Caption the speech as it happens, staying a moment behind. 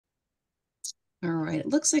All right, it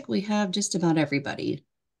looks like we have just about everybody.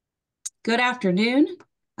 Good afternoon.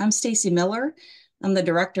 I'm Stacy Miller. I'm the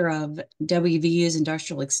director of WVU's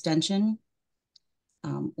Industrial Extension.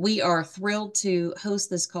 We are thrilled to host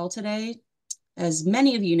this call today. As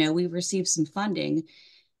many of you know, we've received some funding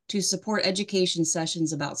to support education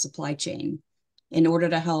sessions about supply chain in order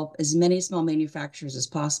to help as many small manufacturers as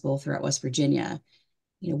possible throughout West Virginia.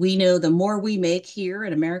 We know the more we make here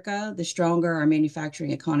in America, the stronger our manufacturing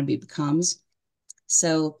economy becomes.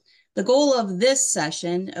 So the goal of this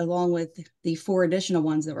session, along with the 4 additional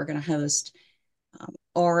ones that we're going to host,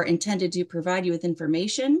 are intended to provide you with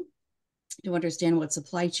information to understand what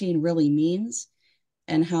supply chain really means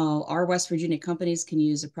and how our West Virginia companies can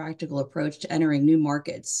use a practical approach to entering new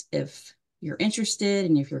markets if you're interested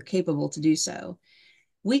and if you're capable to do so.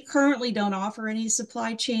 We currently don't offer any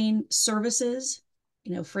supply chain services,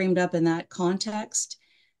 framed up in that context.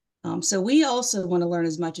 So we also want to learn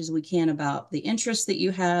as much as we can about the interests that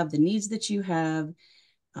you have, the needs that you have,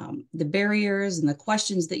 the barriers and the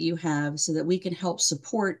questions that you have so that we can help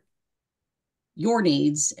support your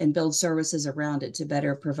needs and build services around it to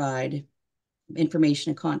better provide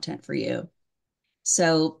information and content for you.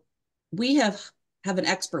 So we have an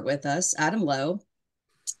expert with us, Adam Lough.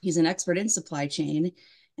 He's an expert in supply chain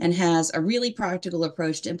and has a really practical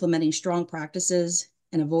approach to implementing strong practices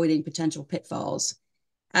and avoiding potential pitfalls.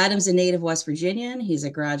 Adam's a native West Virginian. He's a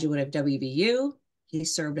graduate of WVU. He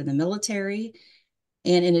served in the military.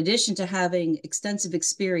 And in addition to having extensive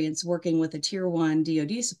experience working with a Tier 1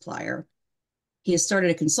 DoD supplier, he has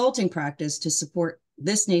started a consulting practice to support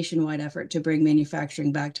this nationwide effort to bring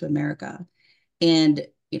manufacturing back to America. And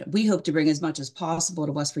we hope to bring as much as possible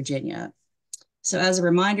to West Virginia. So as a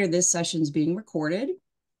reminder, this session is being recorded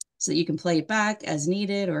so that you can play it back as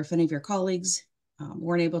needed, or if any of your colleagues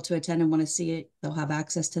weren't able to attend and want to see it, they'll have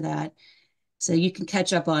access to that. So you can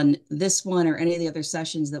catch up on this one or any of the other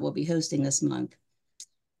sessions that we'll be hosting this month.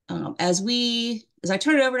 As I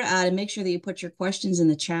turn it over to Adam, make sure that you put your questions in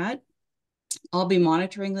the chat. I'll be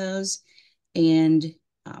monitoring those. And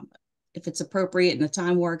if it's appropriate and the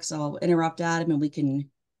time works, I'll interrupt Adam and we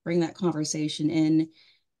can bring that conversation in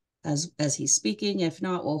as he's speaking. If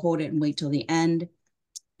not, we'll hold it and wait till the end.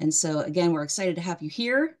 And so again, we're excited to have you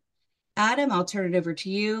here. Adam, I'll turn it over to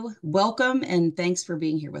you. Welcome and thanks for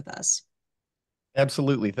being here with us.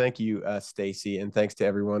 Absolutely. Thank you, Stacy, and thanks to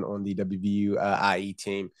everyone on the WVU IE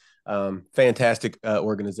team. Fantastic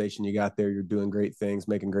organization you got there. You're doing great things,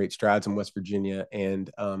 making great strides in West Virginia,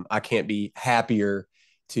 and I can't be happier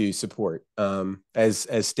to support.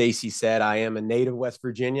 As Stacy said, I am a native West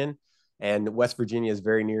Virginian, and West Virginia is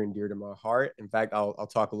very near and dear to my heart. In fact, I'll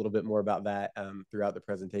talk a little bit more about that throughout the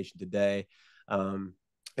presentation today.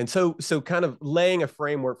 And so kind of laying a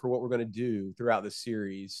framework for what we're going to do throughout the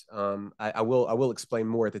series. I will explain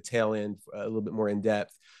more at the tail end, a little bit more in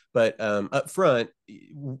depth. But up front,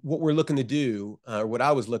 what we're looking to do, or what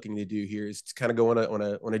I was looking to do here, is to kind of go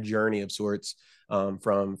on a journey of sorts,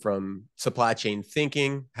 from supply chain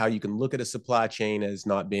thinking, how you can look at a supply chain as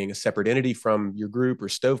not being a separate entity from your group or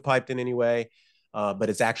stovepiped in any way, but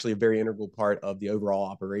it's actually a very integral part of the overall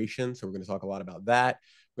operation. So we're going to talk a lot about that.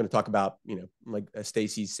 We're going to talk about, like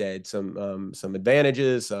Stacy said, some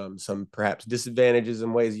advantages, some perhaps disadvantages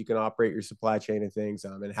and ways you can operate your supply chain and things,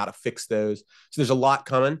 and how to fix those. So there's a lot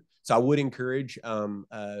coming. So I would encourage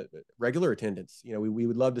regular attendance. We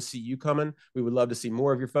would love to see you coming. We would love to see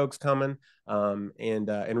more of your folks coming,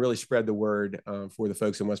 and really spread the word for the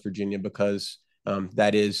folks in West Virginia, because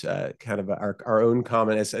that is kind of our own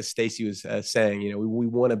common, as Stacy was saying. We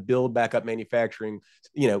want to build back up manufacturing,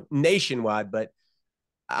 nationwide, but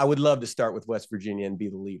I would love to start with West Virginia and be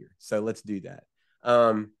the leader. So let's do that.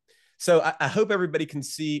 So I hope everybody can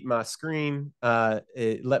see my screen.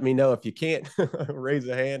 Let me know if you can't. Raise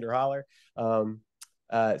a hand or holler.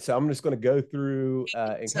 So I'm just going to go through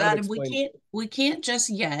and so kind of Adam, explain. we can't just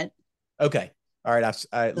yet. Okay. All right.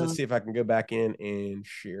 Let's see if I can go back in and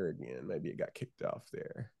share again. Maybe it got kicked off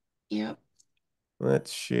there. Yep.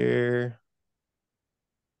 Let's share.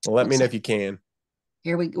 Well, let me know if you can.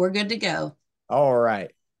 We're good to go. All right.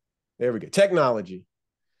 There we go. Technology.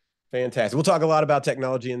 Fantastic. We'll talk a lot about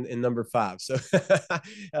technology in number 5. So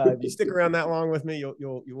if you stick around that long with me,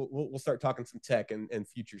 we'll start talking some tech and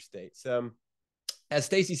future states. As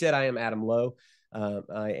Stacy said, I am Adam Lough.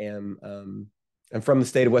 I'm from the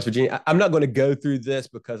state of West Virginia. I'm not going to go through this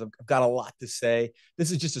because I've got a lot to say. This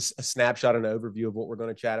is just a snapshot and an overview of what we're going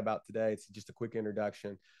to chat about today. It's just a quick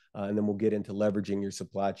introduction. And then we'll get into leveraging your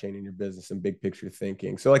supply chain in your business and big picture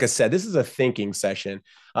thinking. So like I said, this is a thinking session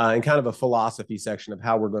and kind of a philosophy section of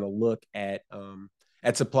how we're going to look at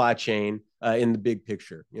supply chain in the big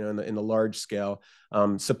picture, in the large scale.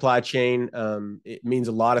 Supply chain, it means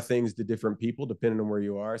a lot of things to different people depending on where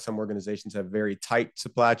you are. Some organizations have very tight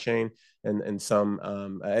supply chain, and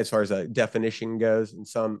some, as far as a definition goes, and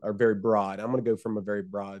some are very broad. I'm going to go from a very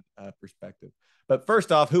broad perspective. But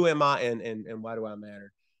first off, who am I, and why do I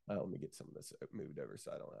matter? Let me get some of this moved over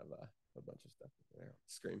so I don't have a bunch of stuff there on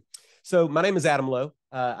the screen. So my name is Adam Lough.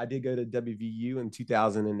 I did go to WVU in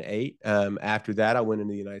 2008. After that, I went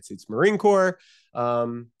into the United States Marine Corps.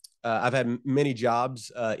 I've had many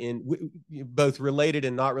jobs in both related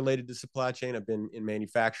and not related to supply chain. I've been in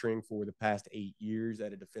manufacturing for the past 8 years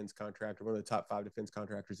at a defense contractor, one of the top 5 defense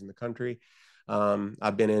contractors in the country.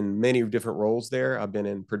 I've been in many different roles there. I've been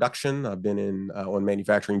in production. I've been in on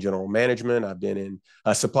manufacturing general management. I've been in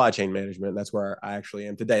supply chain management. That's where I actually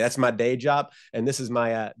am today. That's my day job, and this is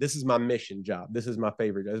my mission job. This is my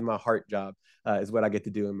favorite. This is my heart job. Is what I get to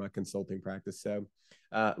do in my consulting practice. So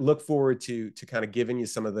look forward to kind of giving you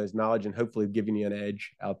some of those knowledge and hopefully giving you an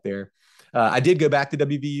edge out there. I did go back to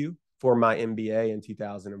WVU for my MBA in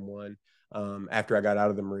 2001. After I got out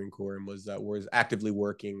of the Marine Corps and was actively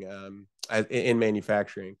working in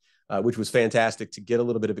manufacturing, which was fantastic to get a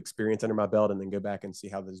little bit of experience under my belt and then go back and see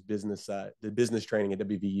how the business training at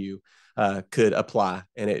WVU could apply,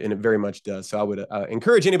 and it very much does. So I would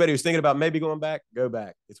encourage anybody who's thinking about maybe going back, go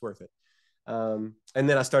back. It's worth it. And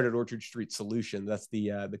then I started Orchard Street Solutions. That's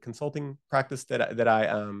the consulting practice that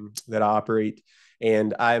I operate,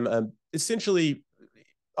 and I'm essentially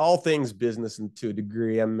all things business, and to a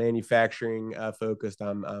degree. I'm manufacturing focused.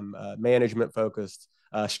 I'm management focused,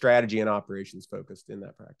 strategy and operations focused in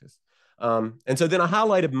that practice. And so then I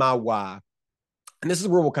highlighted my why, and this is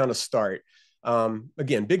where we'll kind of start.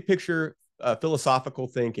 Again, big picture, philosophical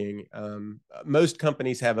thinking. Most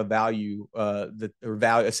companies have a value a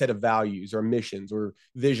set of values or missions or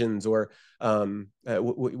visions, or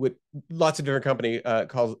what lots of different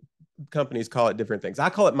companies call it different things. I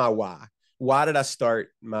call it my why. Why did I start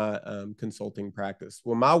my consulting practice?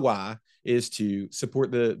 Well, my why is to support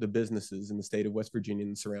the businesses in the state of West Virginia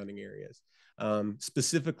and the surrounding areas,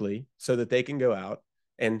 specifically so that they can go out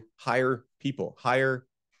and hire people, hire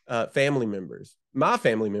family members. My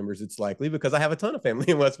family members, it's likely, because I have a ton of family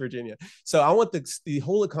in West Virginia. So I want the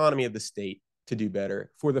whole economy of the state to do better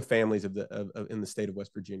for the families in the state of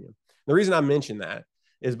West Virginia. The reason I mention that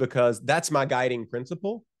is because that's my guiding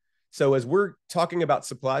principle. So as we're talking about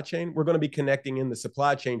supply chain, we're going to be connecting in the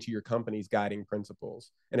supply chain to your company's guiding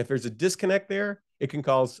principles. And if there's a disconnect there, it can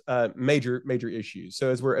cause major issues.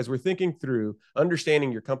 So as we're thinking through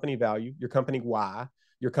understanding your company value, your company why,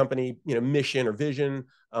 your company mission or vision,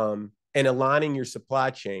 and aligning your supply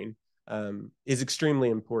chain is extremely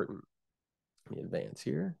important. Let me advance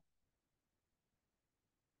here.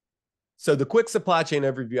 So the quick supply chain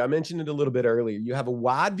overview, I mentioned it a little bit earlier. You have a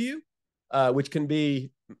wide view, which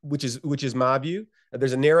is my view.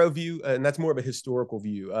 There's a narrow view, and that's more of a historical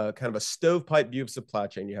view, kind of a stovepipe view of supply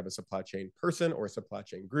chain. You have a supply chain person or a supply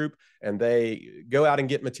chain group, and they go out and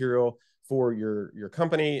get material for your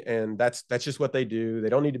company, and that's just what they do. They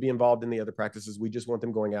don't need to be involved in the other practices. We just want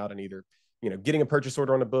them going out and either getting a purchase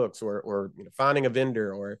order on the books or finding a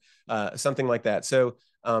vendor or something like that. So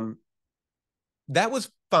that was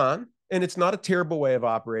fine, and it's not a terrible way of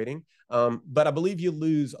operating. But I believe you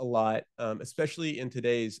lose a lot, especially in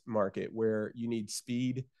today's market where you need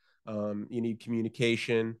speed, you need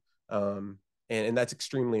communication, and that's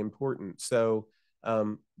extremely important. So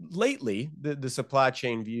lately, the supply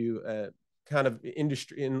chain view, kind of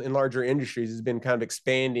industry in larger industries, has been kind of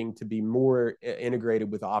expanding to be more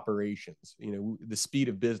integrated with operations. The speed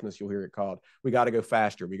of business, you'll hear it called. We got to go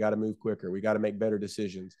faster. We got to move quicker. We got to make better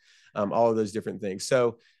decisions. All of those different things.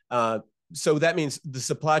 So that means the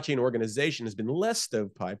supply chain organization has been less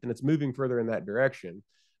stovepiped, and it's moving further in that direction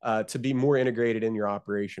to be more integrated in your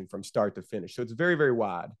operation from start to finish. So it's very, very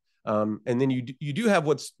wide. And then you do have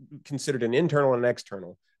what's considered an internal and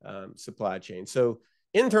external supply chain. So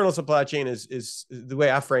internal supply chain is the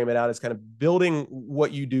way I frame it out, is kind of building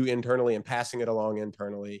what you do internally and passing it along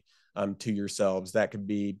internally to yourselves. That could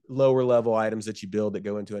be lower level items that you build that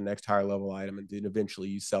go into a next higher level item, and then eventually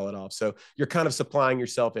you sell it off. So you're kind of supplying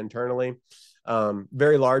yourself internally.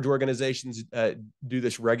 Very large organizations do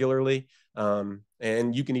this regularly.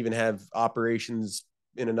 And you can even have operations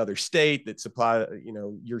in another state that supply,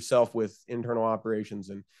 yourself with internal operations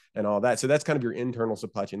and all that. So that's kind of your internal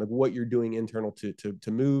supply chain, like what you're doing internal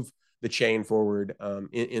to move the chain forward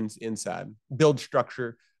inside. Build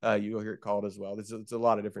structure, you'll hear it called as well. There's a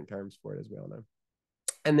lot of different terms for it, as we all know.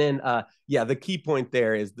 And then, the key point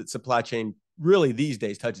there is that supply chain really these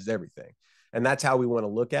days touches everything. And that's how we want to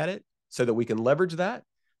look at it, so that we can leverage that.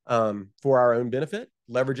 for our own benefit,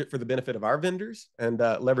 leverage it for the benefit of our vendors, and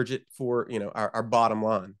leverage it for our bottom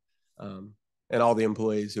line, and all the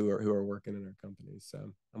employees who are working in our companies. So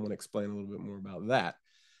I'm going to explain a little bit more about that.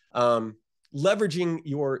 Leveraging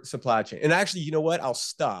your supply chain. And actually, you know what? I'll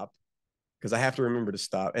stop because I have to remember to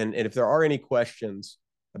stop. And if there are any questions,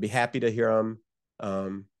 I'd be happy to hear them.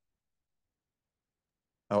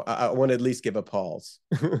 I want to at least give a pause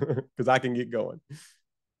because I can get going.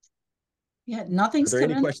 Yeah, Are nothing's there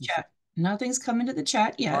any coming in the questions? chat. Nothing's coming to the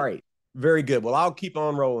chat All yet. right. Very good. Well, I'll keep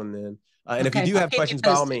on rolling then. And if you Okay, do I'll have keep you questions, by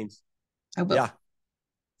all posted. means, I will. yeah.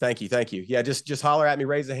 Thank you. Thank you. Yeah, just holler at me,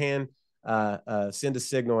 raise a hand, send a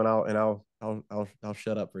signal, and I'll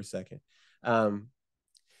shut up for a second.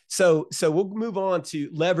 So we'll move on to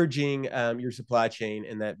leveraging your supply chain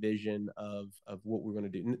and that vision of what we're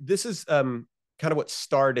going to do. This is kind of what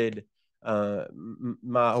started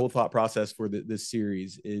my whole thought process for this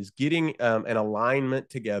series is getting an alignment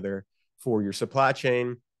together for your supply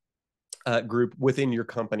chain group within your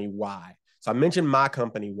company. Why? So I mentioned my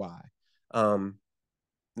company. Why? In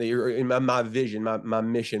my vision, my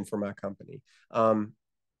mission for my company.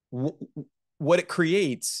 What it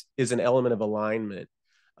creates is an element of alignment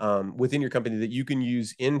within your company that you can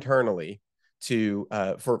use internally to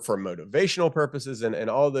for motivational purposes and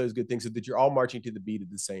all those good things, so that you're all marching to the beat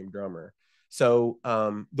of the same drummer. So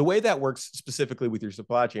the way that works specifically with your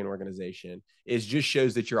supply chain organization is just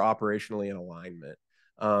shows that you're operationally in alignment.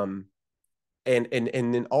 And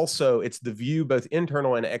then also it's the view both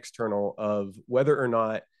internal and external of whether or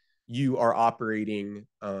not you are operating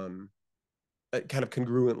kind of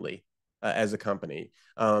congruently as a company.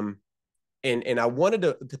 And I wanted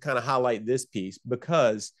to kind of highlight this piece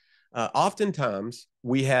because oftentimes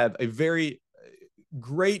we have a very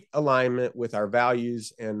great alignment with our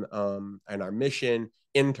values and our mission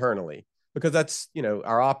internally, because that's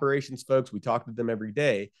our operations folks. We talk to them every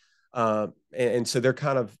day, and so they're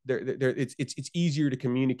kind of it's easier to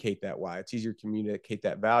communicate that why. It's easier to communicate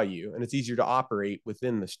that value, and it's easier to operate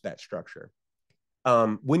within that structure.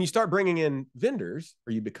 When you start bringing in vendors,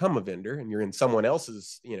 or you become a vendor and you're in someone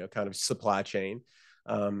else's kind of supply chain,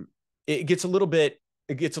 it gets a little bit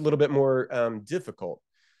more difficult.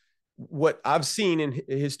 What I've seen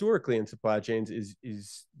historically in supply chains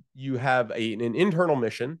is you have an internal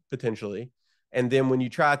mission potentially, and then when you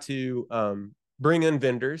try to bring in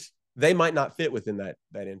vendors, they might not fit within that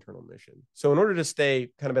internal mission. So in order to stay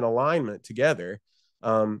kind of in alignment together,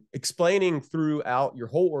 explaining throughout your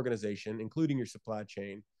whole organization, including your supply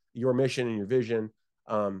chain, your mission and your vision,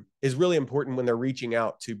 is really important when they're reaching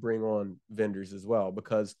out to bring on vendors as well,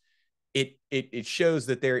 because it shows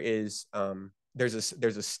that there's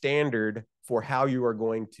a standard for how you are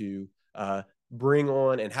going to bring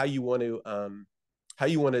on, and how you want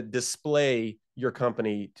to display your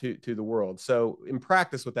company to the world. So in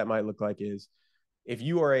practice, what that might look like is, if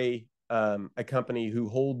you are a company who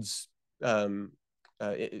holds uh,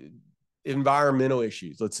 environmental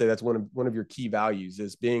issues, let's say that's one of your key values,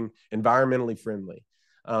 is being environmentally friendly,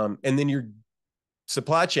 and then your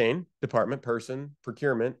supply chain department person,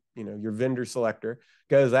 procurement, your vendor selector,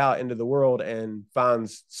 goes out into the world and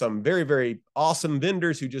finds some very, very awesome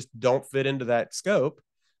vendors who just don't fit into that scope.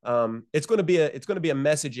 It's going to be a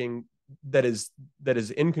messaging that is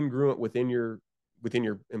incongruent within your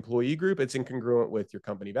employee group. It's incongruent with your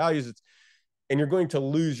company values. And you're going to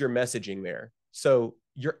lose your messaging there. So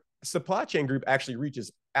your supply chain group actually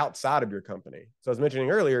reaches outside of your company. So I was mentioning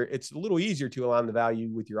earlier, it's a little easier to align the value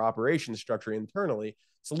with your operations structure internally.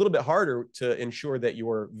 It's a little bit harder to ensure that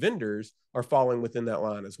your vendors are falling within that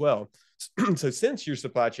line as well. So since your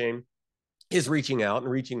supply chain is reaching out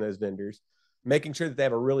and reaching those vendors, making sure that they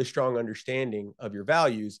have a really strong understanding of your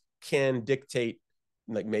values can dictate,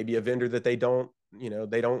 like, maybe a vendor that they don't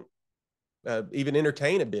even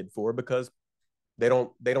entertain a bid for, because they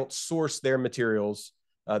don't source their materials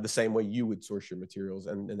the same way you would source your materials,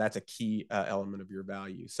 and that's a key element of your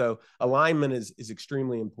value. So alignment is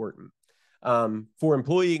extremely important. For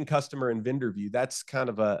employee and customer and vendor view, that's kind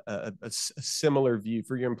of a similar view.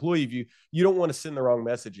 For your employee view, you don't want to send the wrong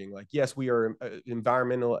messaging. Like, yes, we are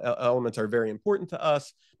environmental elements are very important to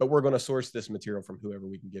us, but we're going to source this material from whoever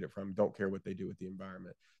we can get it from. Don't care what they do with the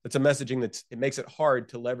environment. That's a messaging it makes it hard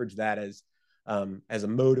to leverage that as a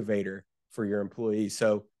motivator for your employees.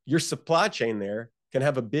 So your supply chain there can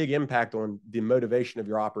have a big impact on the motivation of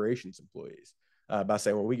your operations employees by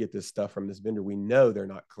saying, well, we get this stuff from this vendor. We know they're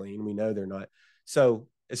not clean. We know they're not. So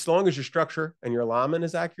as long as your structure and your alignment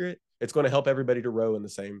is accurate, it's going to help everybody to row in the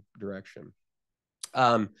same direction.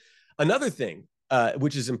 Another thing,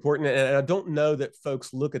 which is important. And I don't know that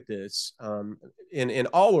folks look at this in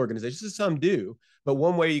all organizations. Some do, but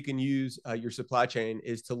one way you can use your supply chain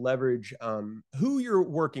is to leverage who you're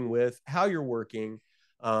working with, how you're working,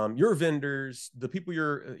 your vendors, the people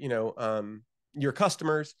your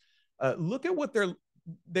customers. Look at what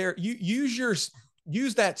they're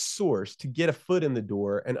use that source to get a foot in the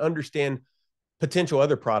door and understand potential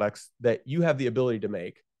other products that you have the ability to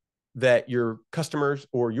make that your customers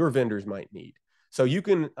or your vendors might need. So you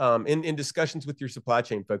can, in discussions with your supply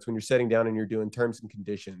chain folks, when you're sitting down and you're doing terms and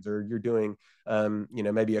conditions, or you're doing,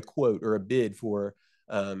 maybe a quote or a bid for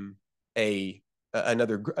a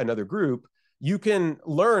another group, you can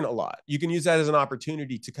learn a lot. You can use that as an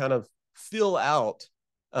opportunity to kind of fill out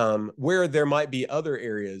where there might be other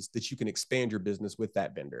areas that you can expand your business with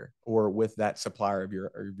that vendor or with that supplier of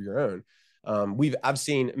your own. I've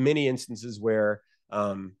seen many instances where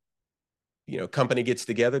company gets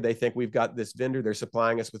together, they think we've got this vendor, they're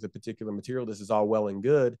supplying us with a particular material, this is all well and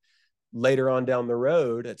good. Later on down the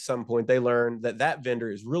road, at some point, they learn that that vendor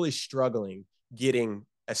is really struggling getting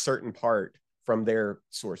a certain part from their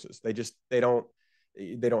sources. They don't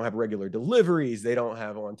have regular deliveries, they don't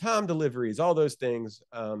have on-time deliveries. All those things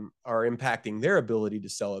are impacting their ability to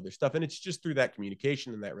sell other stuff, and it's just through that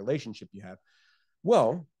communication and that relationship you have.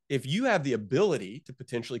 Well, if you have the ability to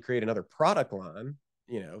potentially create another product line,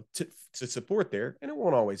 to support there, and it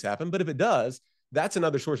won't always happen, but if it does, that's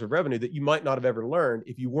another source of revenue that you might not have ever learned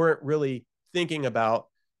if you weren't really thinking about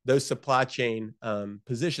those supply chain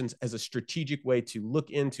positions as a strategic way to look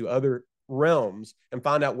into other realms and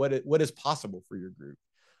find out what is possible for your group.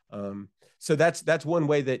 So that's one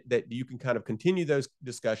way that you can kind of continue those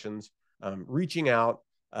discussions, reaching out,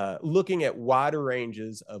 looking at wider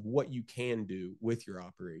ranges of what you can do with your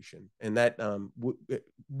operation, and that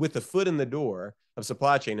with the foot in the door of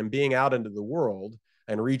supply chain and being out into the world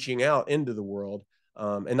and reaching out into the world,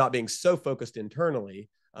 and not being so focused internally,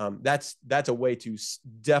 that's a way to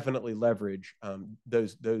definitely leverage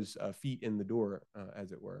those feet in the door,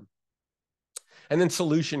 as it were. And then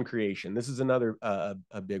solution creation. This is another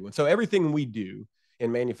a big one. So everything we do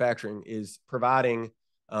in manufacturing is providing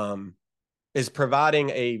a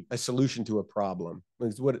solution to a problem.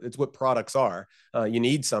 It's what products are. You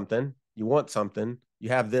need something, you want something, you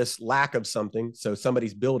have this lack of something, so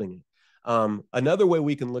somebody's building it. Another way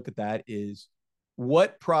we can look at that is,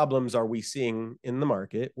 what problems are we seeing in the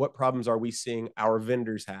market? What problems are we seeing our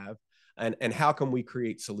vendors have? And how can we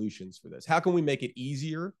create solutions for this? How can we make it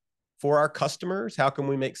easier for our customers? How can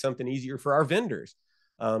we make something easier for our vendors?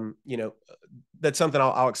 That's something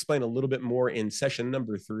I'll explain a little bit more in session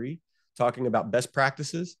number 3, talking about best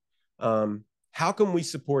practices. How can we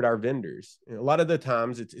support our vendors? A lot of the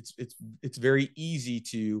times it's very easy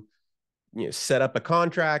to set up a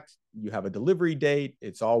contract, you have a delivery date,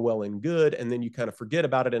 it's all well and good, and then you kind of forget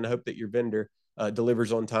about it and hope that your vendor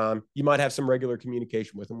delivers on time. You might have some regular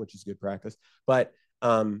communication with them, which is good practice, but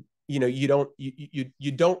you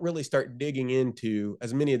don't really start digging into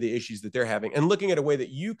as many of the issues that they're having and looking at a way that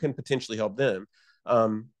you can potentially help them.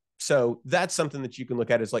 So that's something that you can look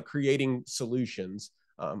at, is like creating solutions.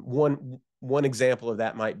 One example of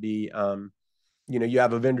that might be, you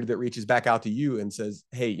have a vendor that reaches back out to you and says,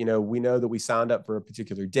 hey, we know that we signed up for a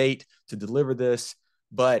particular date to deliver this,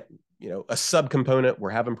 but a subcomponent, we're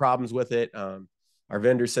having problems with it. Our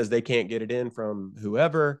vendor says they can't get it in from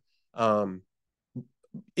whoever.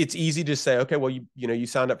 It's easy to say, okay, well, you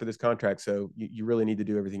signed up for this contract, so you really need to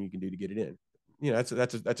do everything you can do to get it in.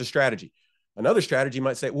 That's a strategy. Another strategy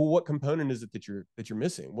might say, well, what component is it that you're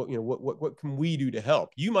missing? What can we do to help?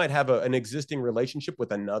 You might have an existing relationship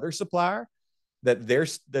with another supplier that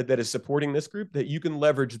is supporting this group, that you can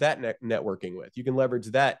leverage that networking with. You can leverage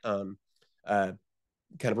that kind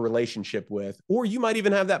of a relationship with, or you might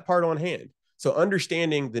even have that part on hand. So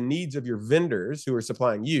understanding the needs of your vendors who are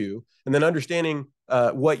supplying you, and then understanding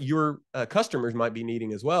what your customers might be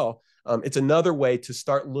needing as well. It's another way to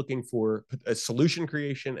start looking for a solution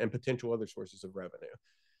creation and potential other sources of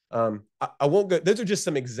revenue. I won't go. Those are just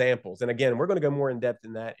some examples, and again, we're going to go more in depth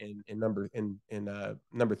in that in number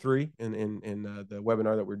 3 in the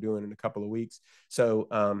webinar that we're doing in a couple of weeks.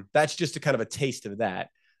 So that's just a kind of a taste of that.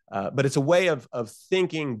 But it's a way of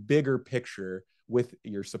thinking bigger picture with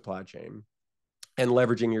your supply chain and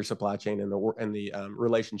leveraging your supply chain and the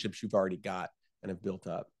relationships you've already got and have built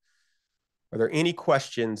up. Are there any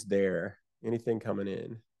questions there? Anything coming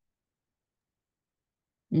in?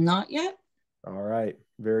 Not yet. All right.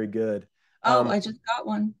 Very good. I just got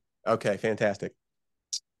one. Okay, fantastic.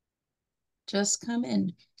 Just come in.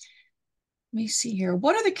 Let me see here.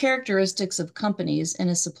 What are the characteristics of companies in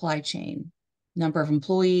a supply chain? Number of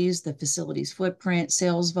employees, the facility's footprint,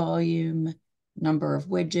 sales volume, number of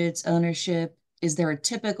widgets, ownership? Is there a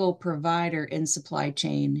typical provider in supply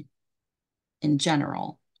chain in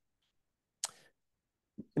general?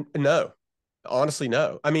 No, honestly,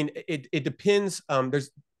 no. I mean, it depends. There's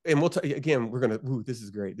and we'll again, we're gonna. Ooh, this is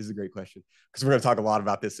great. This is a great question because we're gonna talk a lot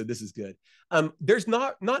about this. So this is good. There's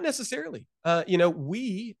not necessarily.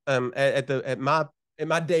 We at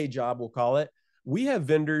my day job, we'll call it. We have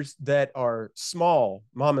vendors that are small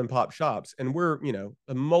mom and pop shops, and we're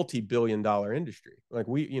a multi-billion-dollar industry. Like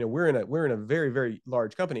we're in a very very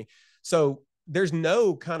large company. So there's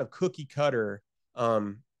no kind of cookie cutter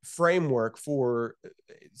framework for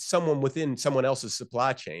someone within someone else's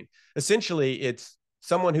supply chain. Essentially, it's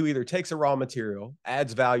someone who either takes a raw material,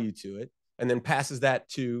 adds value to it, and then passes that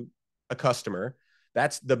to a customer.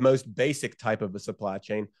 That's the most basic type of a supply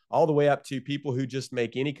chain, all the way up to people who just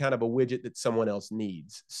make any kind of a widget that someone else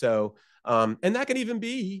needs. So, and that can even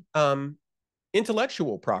be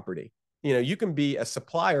intellectual property. You can be a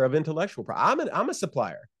supplier of intellectual property. I'm a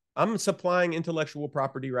supplier. I'm supplying intellectual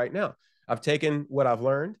property right now. I've taken what I've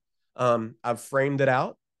learned, I've framed it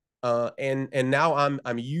out, and now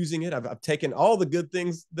I'm using it. I've taken all the good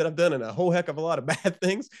things that I've done and a whole heck of a lot of bad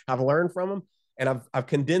things I've learned from them, and I've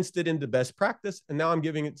condensed it into best practice, and now I'm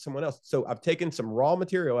giving it to someone else. So I've taken some raw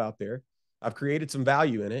material out there, I've created some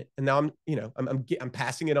value in it, and now I'm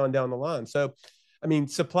passing it on down the line. So, I mean,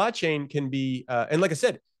 supply chain can be, and like I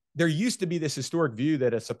said, there used to be this historic view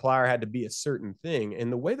that a supplier had to be a certain thing,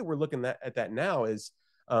 and the way that we're looking at that now is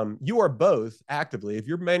you are both actively, if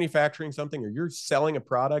you're manufacturing something or you're selling a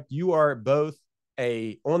product, you are both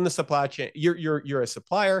on the supply chain. You're a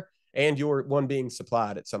supplier and you're one being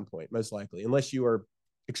supplied at some point, most likely, unless you are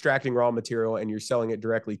extracting raw material and you're selling it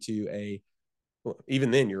directly to well, even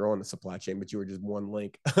then you're on the supply chain, but you were just one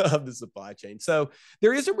link of the supply chain. So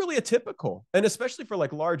there isn't really a typical, and especially for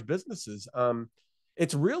like large businesses,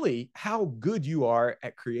 it's really how good you are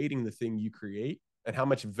at creating the thing you create and how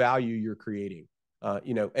much value you're creating.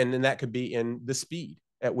 And then that could be in the speed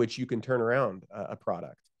at which you can turn around a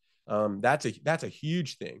product. That's a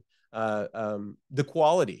huge thing. The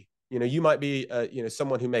quality. You might be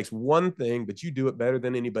someone who makes one thing, but you do it better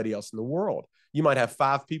than anybody else in the world. You might have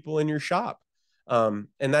 5 people in your shop, and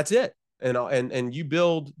that's it. And you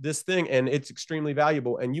build this thing, and it's extremely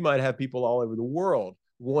valuable. And you might have people all over the world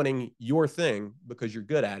wanting your thing because you're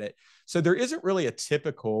good at it. So there isn't really a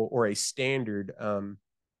typical or a standard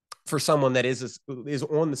for someone that is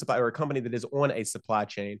on the supply, or a company that is on a supply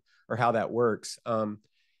chain, or how that works.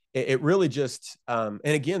 It really just and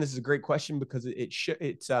again, this is a great question because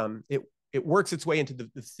it works its way into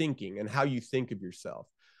the thinking and how you think of yourself.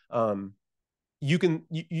 You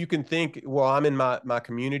can think, well, I'm in my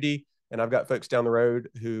community and I've got folks down the road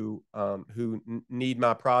who need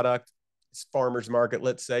my product. It's farmers market.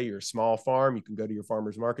 Let's say you're a small farm, you can go to your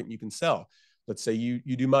farmers market and you can sell. Let's say you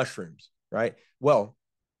do mushrooms, right? Well,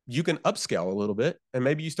 you can upscale a little bit and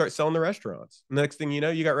maybe you start selling to restaurants. And the next thing you know,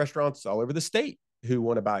 you got restaurants all over the state who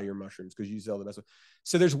want to buy your mushrooms because you sell the best one.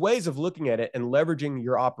 So there's ways of looking at it and leveraging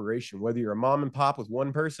your operation, whether you're a mom and pop with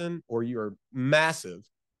one person or you're massive.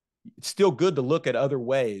 It's still good to look at other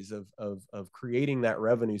ways of creating that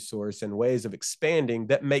revenue source and ways of expanding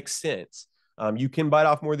that make sense. You can bite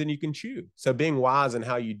off more than you can chew. So being wise in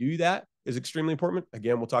how you do that is extremely important.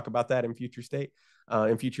 Again, we'll talk about that in future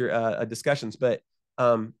discussions. But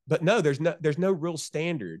no, there's no real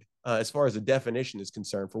standard as far as a definition is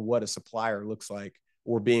concerned for what a supplier looks like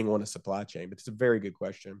or being on a supply chain. But it's a very good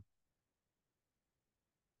question.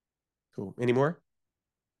 Cool. Any more?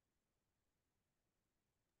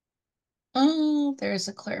 Oh, there's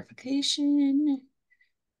a clarification.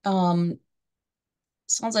 Um,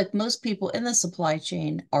 Sounds like most people in the supply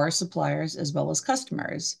chain are suppliers as well as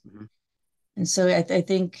customers. Mm-hmm. And so I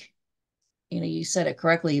think, you said it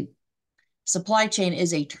correctly. Supply chain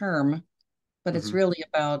is a term, but it's Mm-hmm. really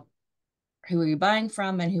about who are you buying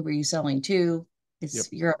from and who are you selling to. Yep.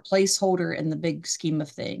 You're a placeholder in the big scheme of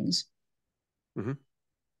things. Mm-hmm.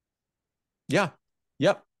 Yeah.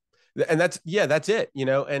 Yep. And that's it,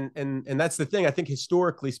 and that's the thing. I think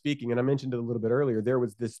historically speaking, and I mentioned it a little bit earlier, there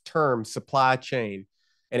was this term supply chain,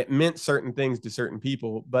 and it meant certain things to certain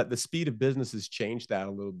people, but the speed of business has changed that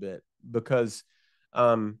a little bit because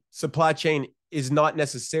supply chain is not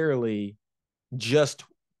necessarily just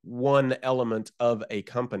one element of a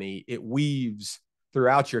company. It weaves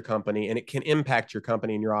throughout your company, and it can impact your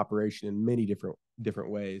company and your operation in many different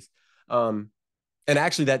ways. And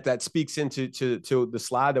actually, that speaks into to the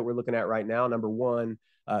slide that we're looking at right now. Number one,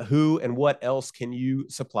 who and what else can you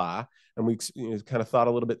supply? And we kind of thought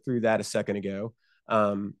a little bit through that a second ago.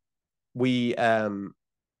 We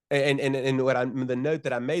and what I'm the note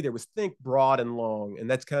that I made there was think broad and long, and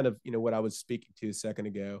that's kind of what I was speaking to a second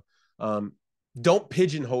ago. Um, don't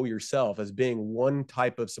pigeonhole yourself as being one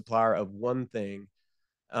type of supplier of one thing,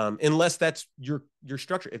 unless that's your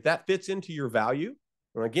structure. If that fits into your value,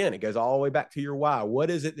 well, again, it goes all the way back to your why. What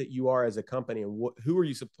is it that you are as a company, and who are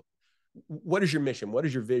you? What is your mission? What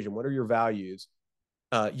is your vision? What are your values?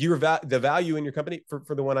 The value in your company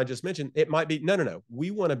for the one I just mentioned, it might be no.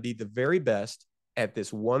 We want to be the very best at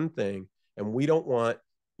this one thing, and we don't want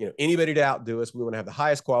anybody to outdo us. We want to have the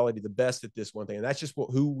highest quality, the best at this one thing, and that's just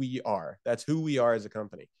who we are. That's who we are as a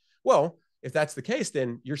company. Well, if that's the case,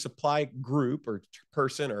 then your supply group or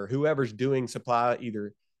person or whoever's doing supply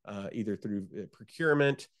either through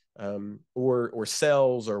procurement or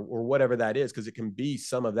sales or whatever that is, because it can be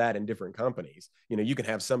some of that in different companies. You can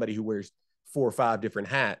have somebody who wears 4 or 5 different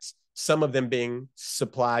hats, some of them being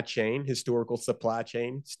supply chain, historical supply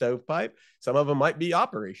chain, stovepipe. Some of them might be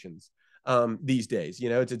operations these days.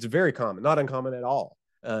 It's very common, not uncommon at all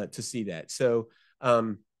to see that. So,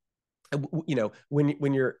 when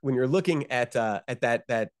you're looking at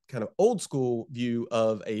that kind of old school view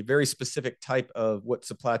of a very specific type of what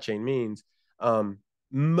supply chain means,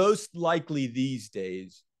 most likely these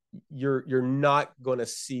days you're not going to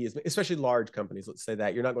see as, especially large companies, let's say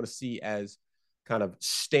that you're not going to see as kind of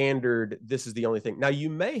standard, this is the only thing. Now you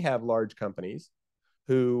may have large companies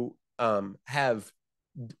who have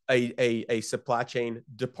a supply chain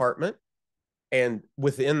department, and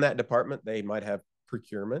within that department they might have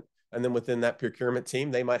procurement, and then within that procurement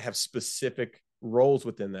team they might have specific roles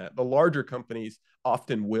within that. The larger companies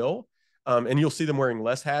often will, and you'll see them wearing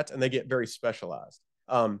less hats, and they get very specialized.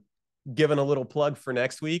 Given a little plug for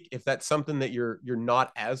next week, if that's something that you're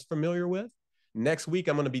not as familiar with, next week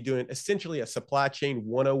I'm going to be doing essentially a supply chain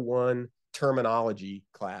 101 terminology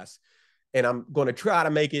class, and I'm going to try to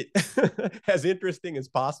make it as interesting as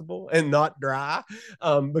possible and not dry,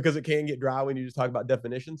 because it can get dry when you just talk about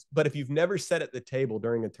definitions. But if you've never sat at the table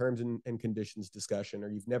during a terms and conditions discussion, or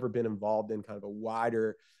you've never been involved in kind of a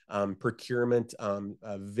wider procurement,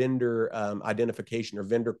 vendor identification, or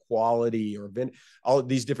vendor quality, or all of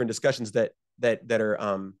these different discussions that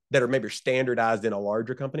are maybe standardized in a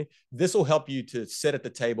larger company, this will help you to sit at the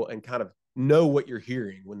table and kind of know what you're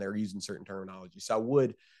hearing when they're using certain terminology. So I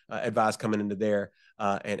would advise coming into there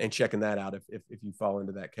and checking that out if you fall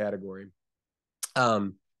into that category.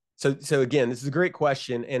 So again, this is a great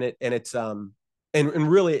question, and it's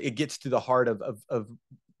and really it gets to the heart of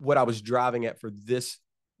what I was driving at for this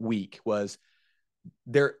week was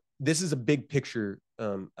there. This is a big picture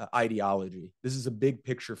ideology. This is a big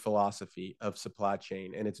picture philosophy of supply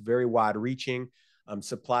chain, and it's very wide reaching.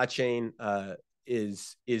 Supply chain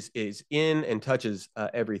is in and touches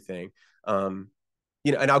everything.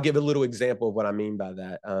 And I'll give a little example of what I mean by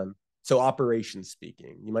that. So operations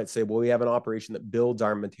speaking, you might say, well, we have an operation that builds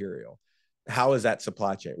our material. How is that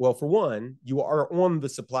supply chain? Well, for one, you are on the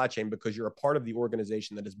supply chain because you're a part of the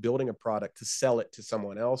organization that is building a product to sell it to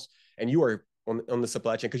someone else. And you are on the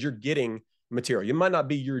supply chain because you're getting material. It might not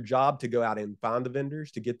be your job to go out and find the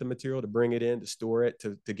vendors, to get the material, to bring it in, to store it,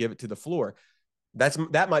 to give it to the floor.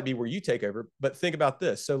 That might be where you take over. But think about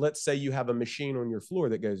this. So let's say you have a machine on your floor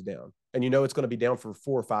that goes down, and it's going to be down for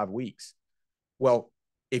 4 or 5 weeks. Well,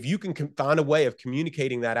 if you can find a way of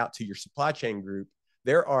communicating that out to your supply chain group,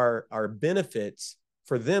 there are benefits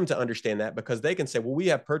for them to understand that, because they can say, well, we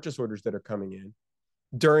have purchase orders that are coming in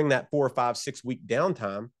during that 4 or 5, 6 week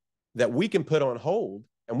downtime that we can put on hold,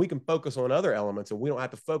 and we can focus on other elements, and we don't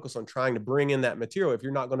have to focus on trying to bring in that material if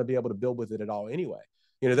you're not going to be able to build with it at all anyway.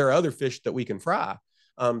 There are other fish that we can fry.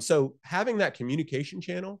 So having that communication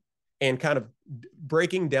channel and kind of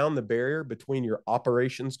breaking down the barrier between your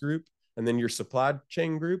operations group and then your supply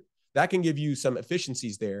chain group, that can give you some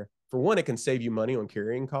efficiencies there. For one, it can save you money on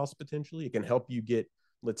carrying costs potentially. It can help you get,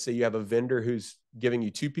 let's say you have a vendor who's giving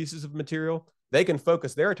you 2 pieces of material. They can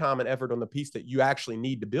focus their time and effort on the piece that you actually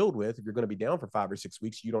need to build with. If you're going to be down for 5 or 6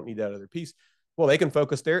 weeks, you don't need that other piece. Well, they can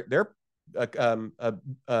focus their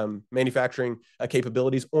manufacturing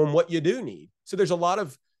capabilities on what you do need. So there's a lot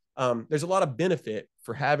of benefit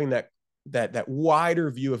for having that wider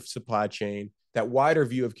view of supply chain, that wider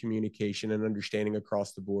view of communication and understanding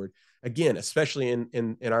across the board. Again, especially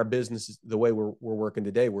in our business, the way we're working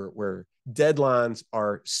today, where deadlines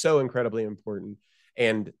are so incredibly important,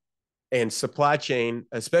 and supply chain,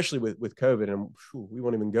 especially with COVID, and we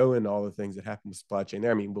won't even go into all the things that happen with supply chain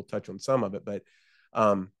there. I mean, we'll touch on some of it, but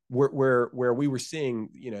where we were seeing,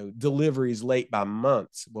 deliveries late by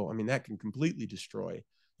months. Well, I mean, that can completely destroy,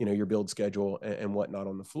 your build schedule and whatnot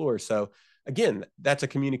on the floor. So again, that's a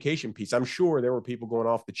communication piece. I'm sure there were people going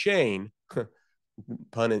off the chain,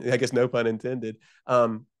 I guess no pun intended,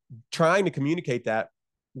 trying to communicate that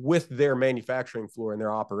with their manufacturing floor and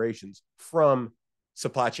their operations from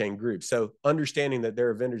supply chain groups. So understanding that there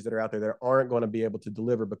are vendors that are out there that aren't going to be able to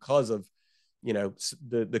deliver because of,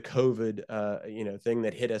 the COVID, thing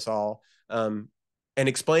that hit us all. And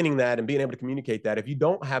explaining that and being able to communicate that, if you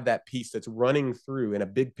don't have that piece that's running through in a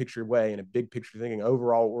big picture way, in a big picture thinking,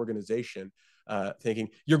 overall organization thinking,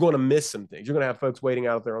 you're going to miss some things. You're going to have folks waiting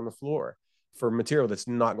out there on the floor for material that's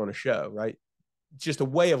not going to show, right? Just a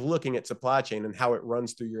way of looking at supply chain and how it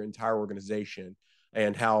runs through your entire organization,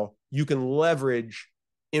 and how you can leverage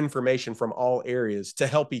information from all areas to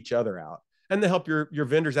help each other out, and to help your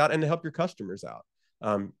vendors out, and to help your customers out.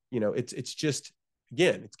 It's just,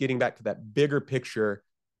 again, it's getting back to that bigger picture.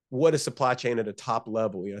 What is supply chain at a top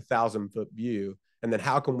level, 1,000-foot view, and then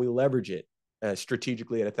how can we leverage it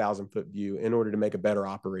strategically at a 1,000-foot view in order to make a better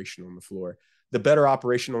operation on the floor? The better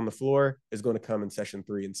operation on the floor is going to come in session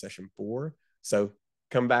 3 and session 4. So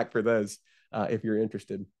come back for those if you're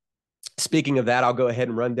interested. Speaking of that, I'll go ahead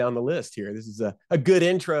and run down the list here. This is a good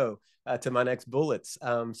intro to my next bullets.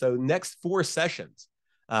 So next 4 sessions,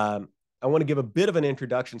 I want to give a bit of an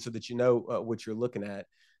introduction so that you know what you're looking at.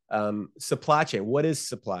 Supply chain. What is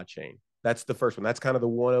supply chain? That's the first one. That's kind of the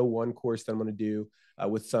 101 course that I'm going to do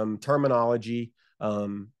with some terminology.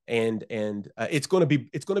 And it's going to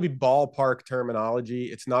be ballpark terminology.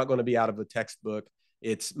 It's not going to be out of a textbook.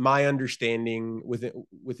 It's my understanding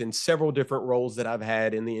within several different roles that I've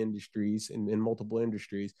had in the industries, in multiple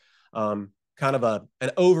industries, kind of an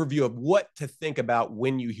overview of what to think about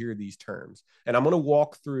when you hear these terms. And I'm going to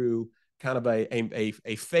walk through kind of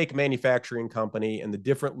a fake manufacturing company and the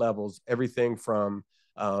different levels, everything from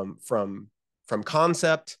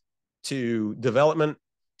concept to development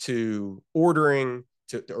to ordering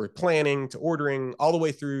or planning to ordering, all the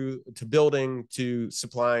way through to building to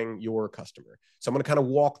supplying your customer. So I'm going to kind of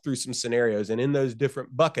walk through some scenarios, and in those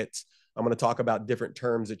different buckets, I'm going to talk about different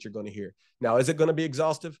terms that you're going to hear. Now, is it going to be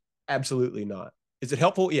exhaustive? Absolutely not. Is it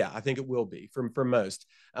helpful? Yeah, I think it will be for most,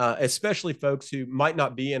 especially folks who might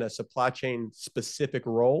not be in a supply chain specific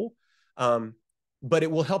role, but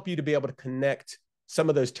it will help you to be able to connect some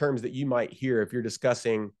of those terms that you might hear if you're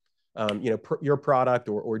discussing your product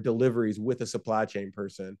or deliveries with a supply chain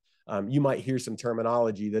person. You might hear some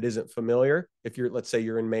terminology that isn't familiar. If let's say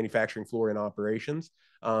you're in manufacturing floor and operations,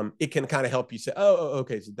 it can kind of help you say, oh,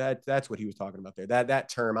 okay, so that's what he was talking about there. That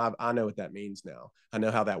term, I know what that means now. I know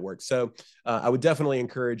how that works. So I would definitely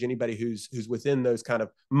encourage anybody who's within those kind of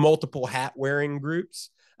multiple hat wearing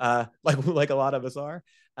groups, like a lot of us are.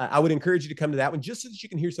 I would encourage you to come to that one just so that you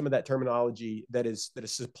can hear some of that terminology that is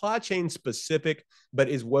supply chain specific, but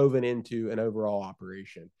is woven into an overall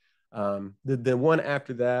operation. The one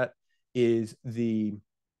after that is the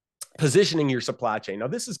positioning your supply chain. Now,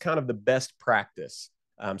 this is kind of the best practice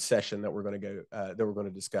session that we're going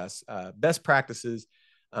to discuss. Best practices,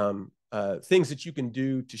 things that you can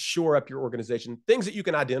do to shore up your organization, things that you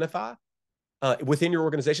can identify within your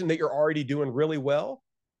organization that you're already doing really well.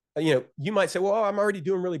 You might say, well, I'm already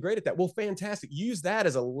doing really great at that. Well, fantastic. Use that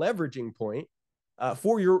as a leveraging point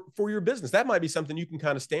for your business. That might be something you can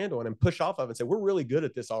kind of stand on and push off of and say, we're really good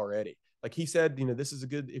at this already. Like he said, this is a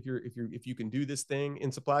good, if you can do this thing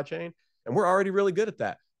in supply chain, and we're already really good at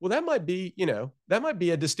that. Well, that might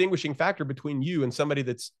be a distinguishing factor between you and somebody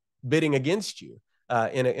that's bidding against you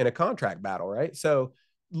in a contract battle, right? So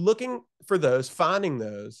looking for those, finding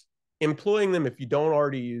those, employing them if you don't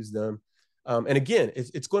already use them. And again,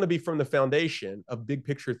 it's going to be from the foundation of big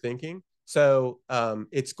picture thinking. So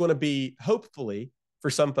it's going to be, hopefully,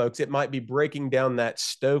 for some folks, it might be breaking down that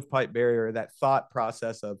stovepipe barrier, that thought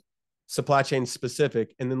process of supply chain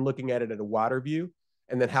specific, and then looking at it at a wider view.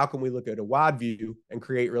 And then how can we look at a wide view and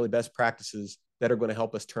create really best practices that are going to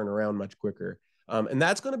help us turn around much quicker? And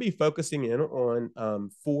that's going to be focusing in on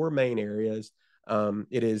 4 main areas.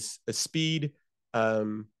 It is a speed.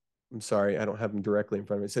 I'm sorry, I don't have them directly in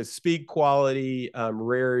front of me. It says speed, quality,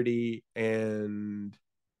 rarity, and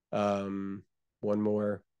one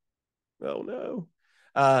more. Oh no.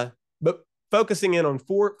 But focusing in on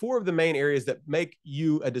four of the main areas that make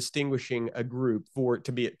you a distinguishing a group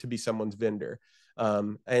to be someone's vendor.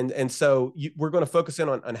 And so we're going to focus in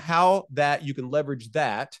on how that you can leverage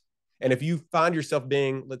that. And if you find yourself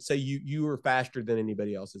being, let's say you are faster than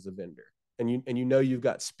anybody else as a vendor, and you've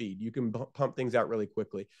got speed, you can pump things out really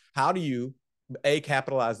quickly. How do you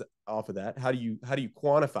capitalize off of that? How do you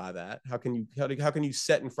quantify that? How can you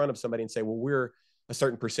set in front of somebody and say, well, we're a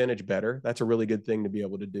certain percentage better? That's a really good thing to be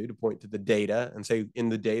able to do, to point to the data and say in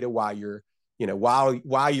the data why you're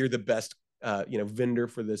the best vendor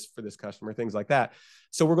for this customer, things like that.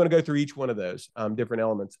 So we're going to go through each one of those different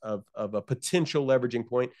elements of a potential leveraging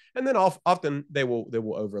point, and then often they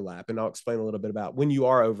will overlap. And I'll explain a little bit about when you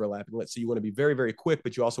are overlapping. Let's say you want to be very, very quick,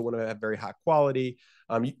 but you also want to have very high quality,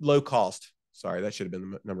 low cost. Sorry, that should have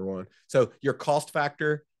been the number one. So your cost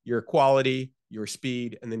factor, your quality, your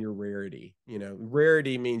speed, and then your rarity.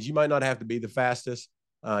 Rarity means you might not have to be the fastest.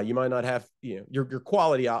 You might not have, your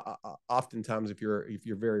quality. Oftentimes, if you're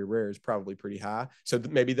very rare, is probably pretty high. So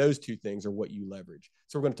maybe those two things are what you leverage.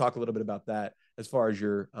 So we're going to talk a little bit about that as far as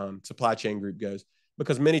your supply chain group goes,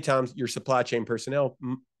 because many times your supply chain personnel,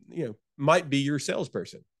 might be your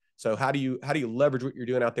salesperson. So how do you leverage what you're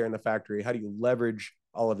doing out there in the factory? How do you leverage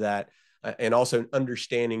all of that? And also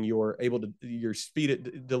understanding your speed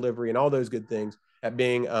at delivery and all those good things at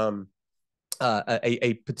being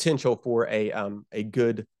a potential for a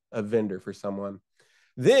good vendor for someone.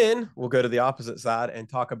 Then we'll go to the opposite side and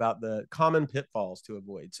talk about the common pitfalls to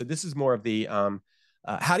avoid. So this is more of the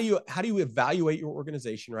how do you evaluate your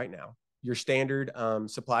organization right now, your standard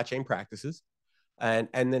supply chain practices, and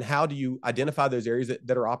then how do you identify those areas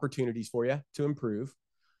that are opportunities for you to improve,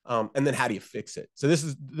 and then how do you fix it? So this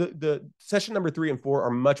is the session number 3 and 4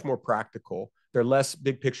 are much more practical. They're less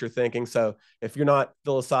big picture thinking. So if you're not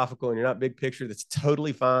philosophical and you're not big picture, that's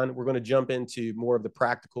totally fine. We're going to jump into more of the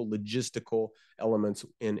practical, logistical elements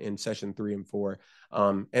in session 3 and 4,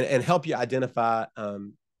 and help you identify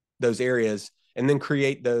those areas and then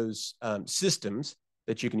create those systems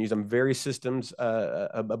that you can use. I'm very systems,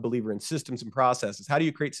 a believer in systems and processes. How do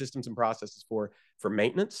you create systems and processes for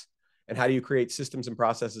maintenance? And how do you create systems and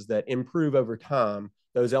processes that improve over time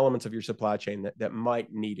those elements of your supply chain that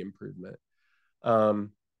might need improvement? And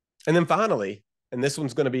then finally, and this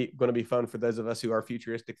one's going to be fun for those of us who are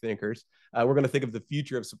futuristic thinkers, we're going to think of the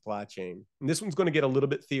future of supply chain. And this one's going to get a little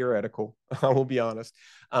bit theoretical, I will be honest.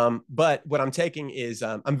 But what I'm taking is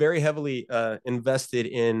I'm very heavily invested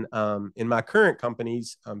in my current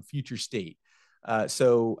company's future state.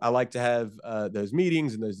 So I like to have those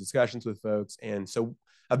meetings and those discussions with folks. And so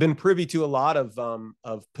I've been privy to a lot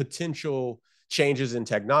of potential changes in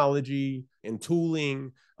technology, in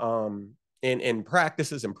tooling, in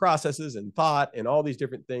practices and processes and thought and all these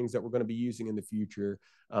different things that we're going to be using in the future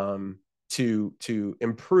to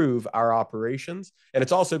improve our operations. And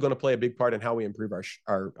it's also going to play a big part in how we improve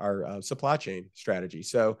our supply chain strategy.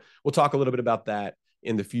 So we'll talk a little bit about that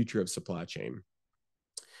in the future of supply chain.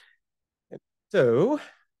 So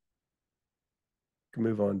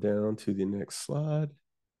move on down to the next slide.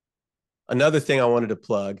 Another thing I wanted to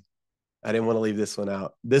plug, I didn't want to leave this one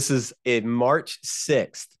out. This is in March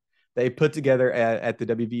 6th. They put together at the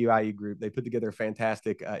WVUIE group, they put together a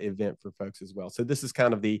fantastic event for folks as well. So this is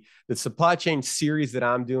kind of the supply chain series that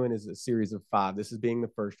I'm doing is a series of 5. This is being the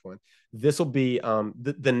first one. This will be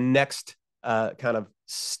the next kind of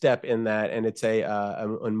step in that. And it's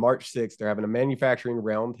on March 6th, they're having a manufacturing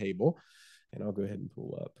roundtable. And I'll go ahead and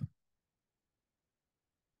pull up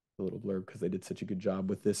a little blurb because they did such a good job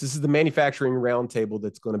with this. This is the manufacturing roundtable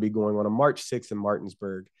that's going to be going on March 6th in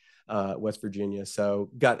Martinsburg, West Virginia.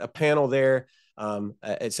 So got a panel there. And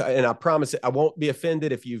I promise I won't be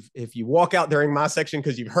offended if you walk out during my section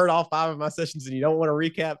because you've heard all 5 of my sessions and you don't want to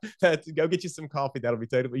recap. Go get you some coffee. That'll be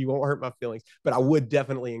totally. You won't hurt my feelings. But I would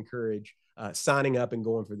definitely encourage signing up and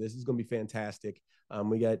going for this. It's going to be fantastic.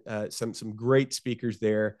 We got some great speakers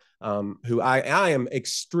there who I am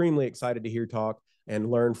extremely excited to hear talk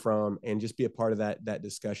and learn from and just be a part of that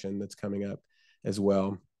discussion that's coming up as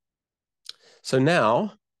well. So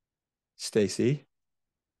now, Stacy,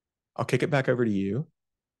 I'll kick it back over to you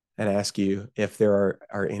and ask you if there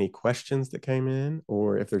are any questions that came in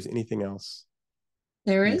or if there's anything else.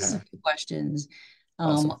 There is a few questions.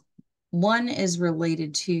 Awesome. One is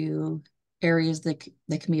related to areas that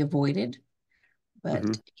can be avoided, but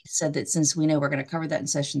he said that since we know we're going to cover that in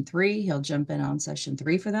session 3, he'll jump in on session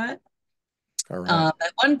 3 for that. All right.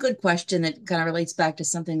 But one good question that kind of relates back to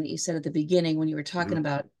something that you said at the beginning when you were talking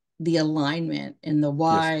about the alignment and the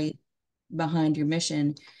why behind your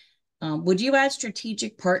mission. Would you add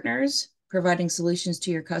strategic partners providing solutions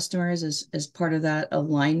to your customers as part of that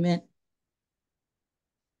alignment?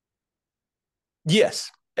 Yes.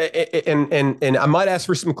 And I might ask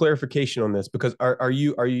for some clarification on this because are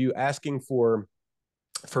you asking for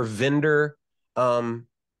vendor,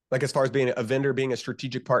 like as far as being a vendor, being a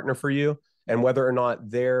strategic partner for you and whether or not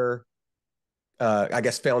their, I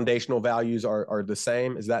guess, foundational values are the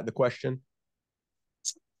same? Is that the question?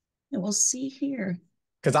 And we'll see here.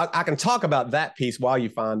 Because I can talk about that piece while you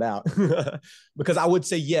find out. Because I would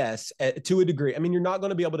say yes, to a degree. I mean, you're not going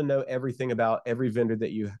to be able to know everything about every vendor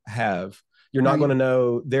that you have. You're not going Right. to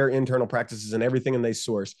know their internal practices and everything in they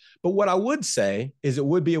source. But what I would say is it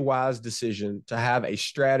would be a wise decision to have a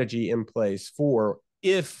strategy in place for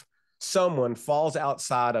if someone falls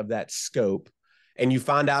outside of that scope and you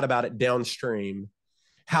find out about it downstream,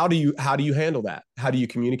 how do you handle that? How do you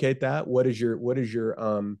communicate that? What is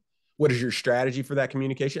your strategy for that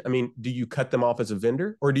communication? I mean, do you cut them off as a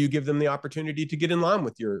vendor, or do you give them the opportunity to get in line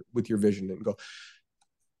with your vision and go?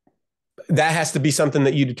 That has to be something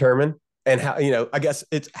that you determine. And how, I guess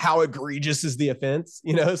it's how egregious is the offense,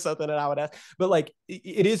 something that I would ask. But like,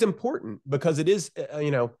 it is important because it is,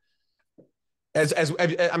 as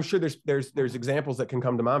I'm sure there's examples that can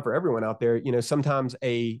come to mind for everyone out there. Sometimes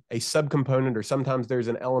a subcomponent, or sometimes there's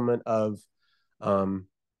an element um,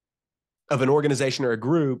 of an organization or a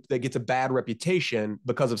group that gets a bad reputation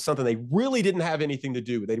because of something they really didn't have anything to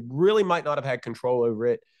do with. They really might not have had control over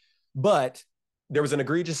it, but there was an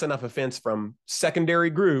egregious enough offense from secondary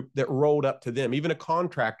group that rolled up to them, even a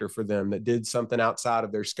contractor for them that did something outside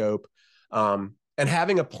of their scope. And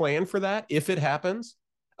having a plan for that, if it happens,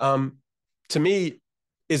 um, to me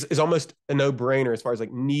is almost a no-brainer as far as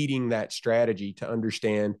like needing that strategy to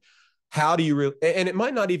understand how do you really, and it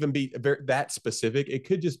might not even be that specific. It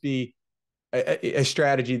could just be a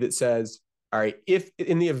strategy that says, all right, if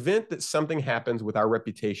in the event that something happens with our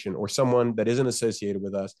reputation or someone that isn't associated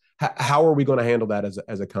with us, how are we going to handle that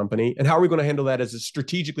as a company? And how are we going to handle that as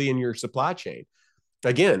strategically in your supply chain?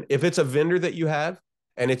 Again, if it's a vendor that you have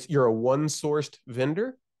and you're a one sourced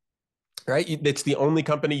vendor, right? It's the only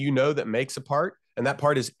company that makes a part, and that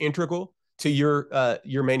part is integral to your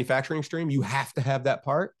manufacturing stream. You have to have that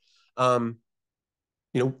part. Um,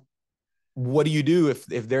 you know, what do you do if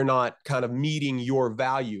they're not kind of meeting your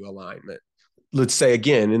value alignment? Let's say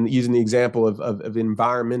again, and using the example of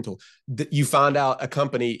environmental, that you find out a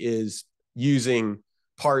company is using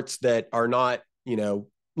parts that are not,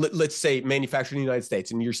 let's say manufactured in the United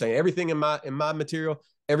States, and you're saying everything in my material,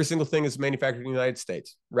 every single thing is manufactured in the United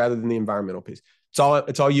States rather than the environmental piece.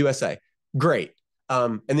 It's all USA. Great.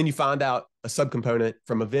 And then you find out a subcomponent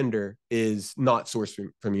from a vendor is not sourced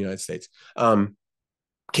from the United States.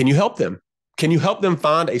 Can you help them? Can you help them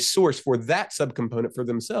find a source for that subcomponent for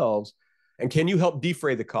themselves? And can you help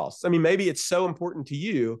defray the costs? I mean, maybe it's so important to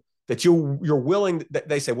you that you're willing, that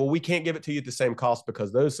they say, well, we can't give it to you at the same cost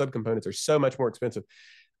because those subcomponents are so much more expensive.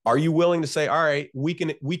 Are you willing to say, all right, we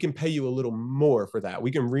can pay you a little more for that? We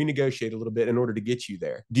can renegotiate a little bit in order to get you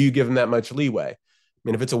there. Do you give them that much leeway? I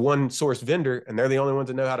mean, if it's a one source vendor and they're the only ones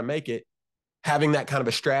that know how to make it, having that kind of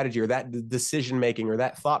a strategy or that decision making or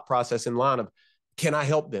that thought process in line of, can I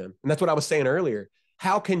help them? And that's what I was saying earlier.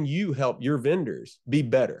 How can you help your vendors be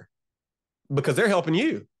better? Because they're helping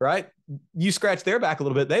you, right? You scratch their back a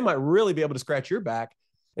little bit, they might really be able to scratch your back,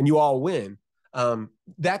 and you all win.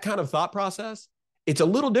 That kind of thought process, it's a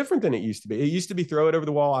little different than it used to be. It used to be throw it over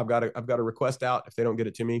the wall. I've got a request out. If they don't get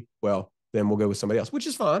it to me, well, then we'll go with somebody else, which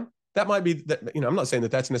is fine. That might be that. I'm not saying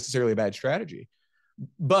that that's necessarily a bad strategy,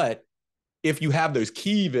 but if you have those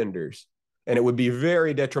key vendors, and it would be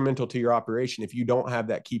very detrimental to your operation if you don't have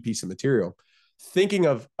that key piece of material, thinking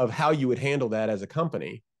of how you would handle that as a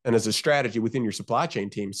company and as a strategy within your supply chain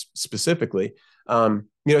teams specifically,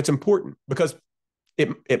 it's important because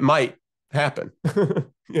it might happen.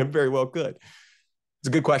 Very well could. It's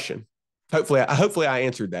a good question. Hopefully I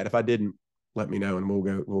answered that. If I didn't, let me know and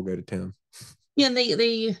we'll go to town. Yeah, and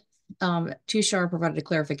Tushar provided a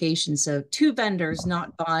clarification. So two vendors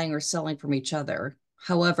not buying or selling from each other,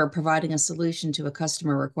 however, providing a solution to a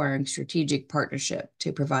customer requiring strategic partnership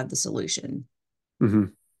to provide the solution. Mm-hmm.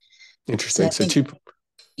 So I Interesting. So think, two,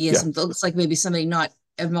 yes, yeah. it looks like maybe somebody not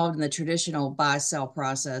involved in the traditional buy sell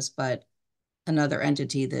process, but another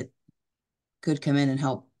entity that could come in and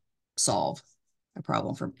help solve a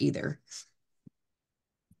problem for either.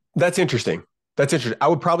 That's interesting. That's interesting. I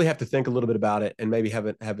would probably have to think a little bit about it and maybe have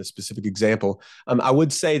a specific example. I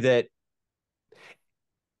would say that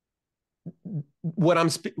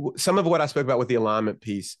some of what I spoke about with the alignment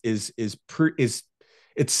piece is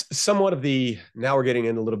it's somewhat of the, now we're getting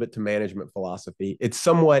in a little bit to management philosophy. It's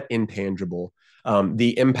somewhat intangible.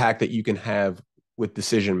 The impact that you can have with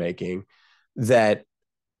decision making that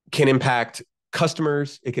can impact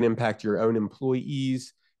customers. It can impact your own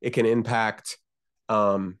employees. It can impact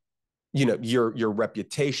your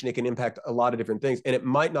reputation. It can impact a lot of different things, and it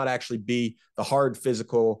might not actually be the hard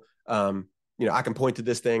physical. I can point to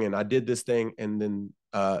this thing and I did this thing, and then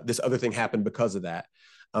this other thing happened because of that.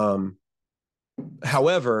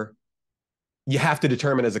 However, you have to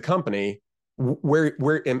determine as a company where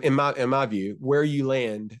in my view where you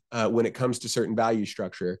land when it comes to certain value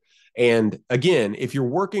structure. And again, if you're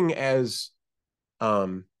working as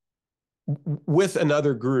with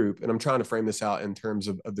another group, and I'm trying to frame this out in terms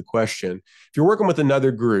of the question, if you're working with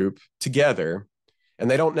another group together and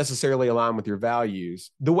they don't necessarily align with your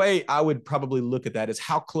values, the way I would probably look at that is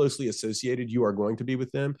how closely associated you are going to be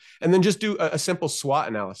with them. And then just do a simple SWOT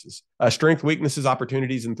analysis, strength, weaknesses,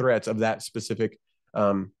 opportunities, and threats of that specific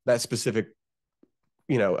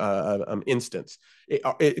instance.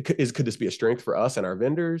 Could this be a strength for us and our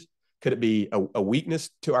vendors? Could it be a weakness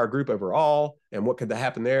to our group overall? And what could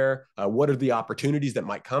happen there? What are the opportunities that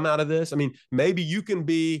might come out of this? I mean, maybe you can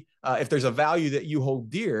be, if there's a value that you hold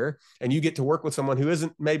dear and you get to work with someone who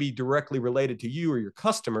isn't maybe directly related to you or your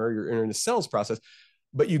customer, you're in a sales process,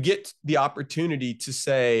 but you get the opportunity to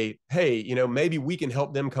say, hey, maybe we can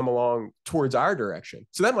help them come along towards our direction.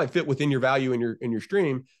 So that might fit within your value in your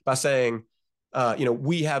stream by saying,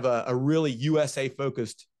 we have a really USA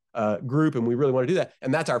focused group and we really want to do that.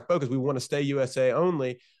 And that's our focus. We want to stay USA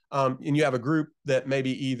only. And you have a group that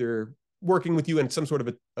maybe either working with you in some sort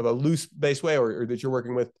of a loose based way or that you're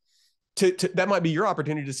working with that might be your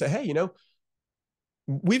opportunity to say, hey,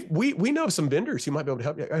 we know some vendors who might be able to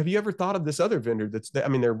help you. Have you ever thought of this other vendor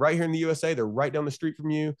they're right here in the USA. They're right down the street from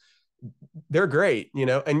you. They're great,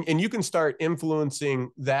 and you can start influencing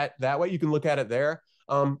that way. You can look at it there.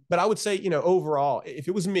 But I would say, overall, if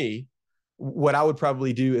it was me, what I would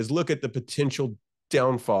probably do is look at the potential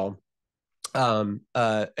downfall and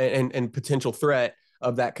potential threat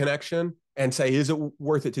of that connection and say, is it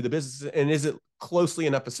worth it to the business? And is it closely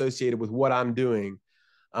enough associated with what I'm doing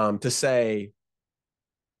to say,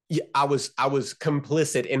 yeah, I was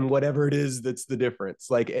complicit in whatever it is that's the difference.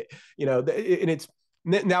 Like, and it's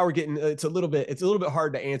now we're getting it's a little bit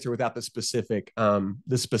hard to answer without the specific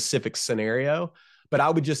scenario. But I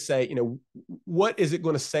would just say, what is it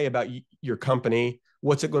going to say about your company?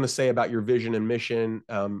 What's it going to say about your vision and mission?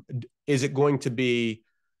 Is it going to be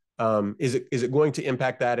is it going to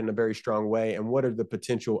impact that in a very strong way? And what are the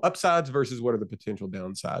potential upsides versus what are the potential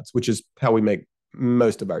downsides? Which is how we make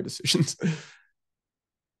most of our decisions.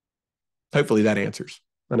 Hopefully that answers.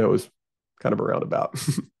 I know it was kind of a roundabout.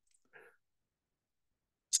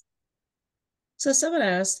 So someone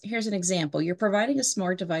asked, here's an example. You're providing a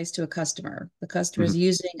smart device to a customer. The customer is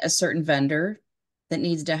using a certain vendor that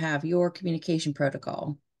needs to have your communication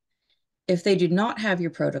protocol. If they do not have your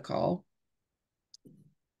protocol,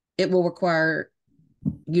 it will require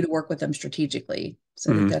you to work with them strategically.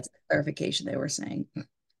 So I think that's the clarification they were saying.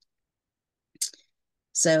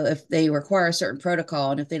 So if they require a certain protocol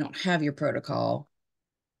and if they don't have your protocol,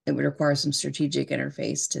 it would require some strategic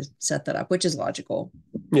interface to set that up, which is logical.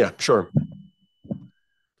 Yeah, sure.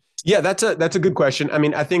 Yeah, that's a good question. I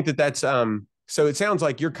mean, I think that's so it sounds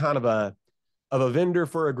like you're kind of a vendor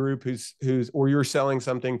for a group who's or you're selling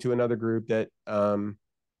something to another group that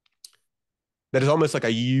that is almost like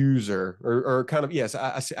a user or kind of, yes,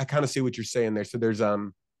 I kind of see what you're saying there. So there's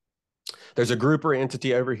a group or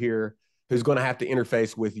entity over here who's going to have to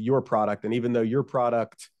interface with your product. And even though your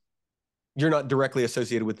product, you're not directly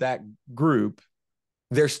associated with that group,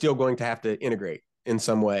 they're still going to have to integrate in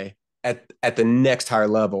some way at the next higher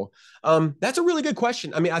level. That's a really good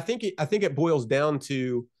question. I mean, I think it boils down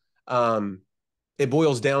to the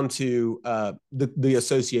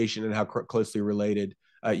association and how closely related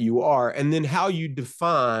you are, and then how you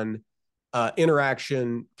define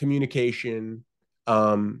interaction, communication,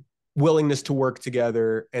 willingness to work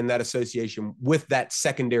together, and that association with that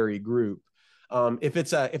secondary group. If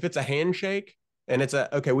it's a handshake and it's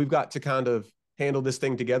okay, we've got to kind of handle this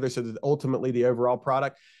thing together so that ultimately the overall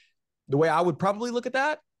product, the way I would probably look at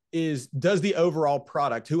that is, does the overall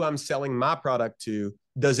product, who I'm selling my product to,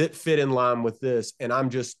 does it fit in line with this? And I'm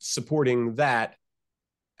just supporting that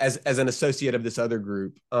as an associate of this other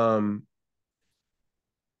group.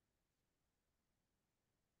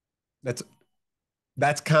 That's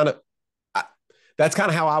kind of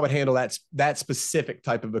how I would handle that specific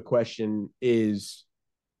type of a question, is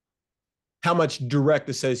how much direct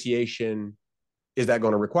association is that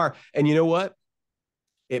going to require? And you know what?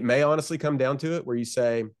 It may honestly come down to it where you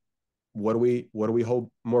say, what do we hold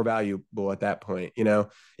more valuable at that point?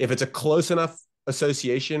 If it's a close enough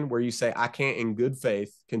association where you say, I can't in good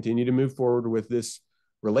faith continue to move forward with this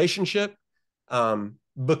relationship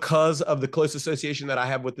because of the close association that I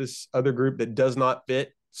have with this other group that does not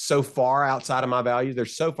fit so far outside of my values. They're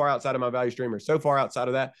so far outside of my value stream or so far outside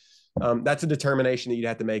of that. That's a determination that you'd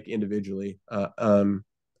have to make individually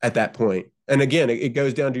at that point. And again, it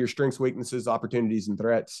goes down to your strengths, weaknesses, opportunities, and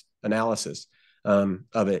threats analysis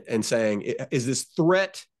of it, and saying, is this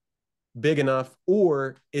threat big enough,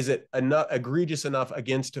 or is it enough egregious enough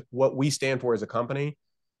against what we stand for as a company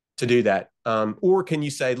to do that? Or can you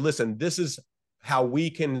say, listen, this is how we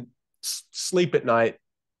can sleep at night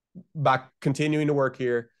by continuing to work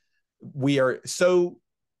here, we are so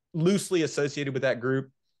loosely associated with that group.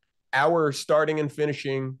 Our starting and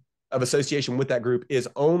finishing of association with that group is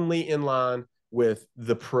only in line with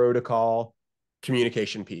the protocol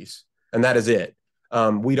communication piece. And that is it.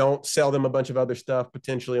 We don't sell them a bunch of other stuff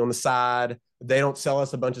potentially on the side. They don't sell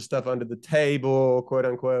us a bunch of stuff under the table, quote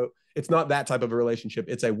unquote. It's not that type of a relationship.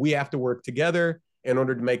 It's a we have to work together in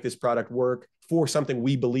order to make this product work for something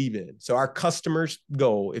we believe in. So our customer's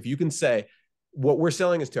goal, if you can say what we're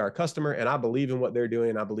selling is to our customer and I believe in what they're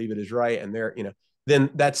doing and I believe it is right and they're,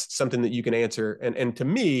 then that's something that you can answer. And to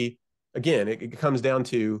me, again, it comes down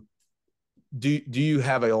to do you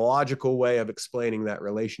have a logical way of explaining that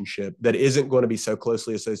relationship that isn't going to be so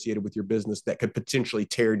closely associated with your business that could potentially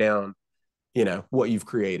tear down, what you've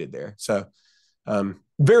created there. So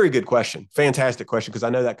very good question. Fantastic question. Because I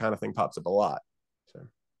know that kind of thing pops up a lot. So.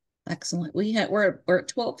 Excellent. We're at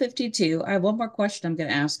 12:52. I have one more question I'm going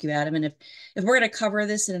to ask you, Adam. And if we're going to cover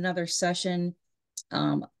this in another session,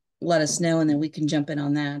 um, let us know and then we can jump in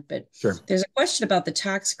on that. But sure. There's a question about the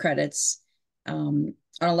tax credits on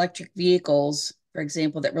electric vehicles, for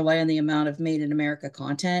example, that rely on the amount of made in America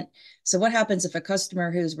content. So what happens if a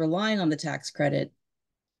customer who's relying on the tax credit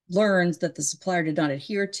learns that the supplier did not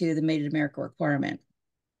adhere to the made in America requirement?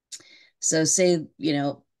 So say,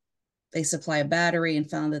 they supply a battery and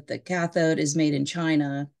found that the cathode is made in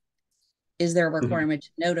China. Is there a requirement to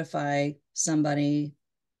notify somebody,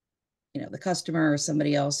 the customer or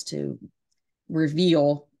somebody else to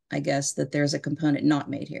reveal, I guess, that there's a component not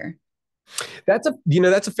made here? That's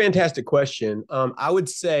a fantastic question. I would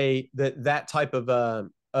say that type of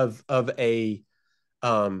a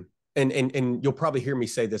and you'll probably hear me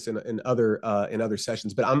say this in other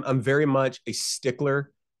sessions, but I'm very much a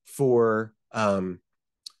stickler for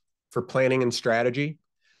planning and strategy.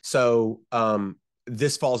 So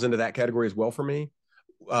this falls into that category as well for me.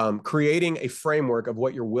 Creating a framework of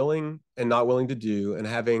what you're willing and not willing to do, and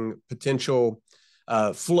having potential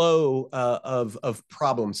flow of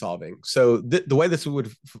problem solving. So the way this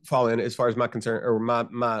would fall in, as far as my concern, or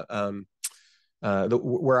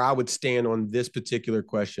where I would stand on this particular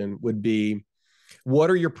question would be, what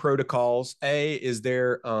are your protocols? Is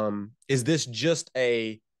this just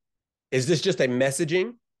a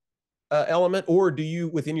messaging element, or do you,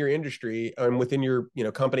 within your industry and within your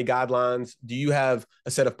company guidelines, do you have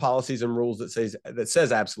a set of policies and rules that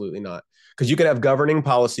says absolutely not? Because you could have governing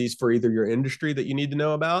policies for either your industry that you need to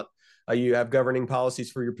know about. You have governing policies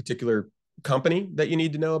for your particular company that you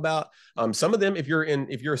need to know about. Some of them, if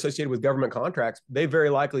you're associated with government contracts, they very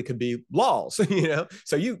likely could be laws. So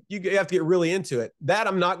you have to get really into it. That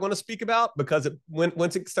I'm not going to speak about, because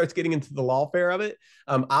once it starts getting into the lawfare of it,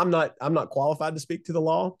 I'm not qualified to speak to the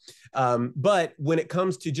law. But when it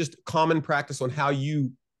comes to just common practice on how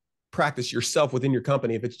you practice yourself within your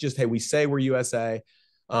company, if it's just, hey, we say we're USA,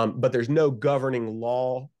 but there's no governing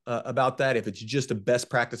law about that. If it's just a best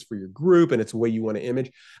practice for your group and it's the way you want to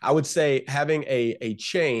image, I would say having a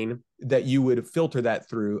chain that you would filter that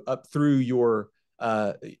through up through your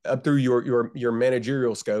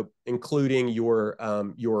managerial scope, including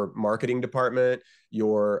your marketing department,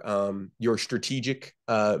 your strategic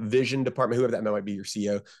vision department, whoever that might be, your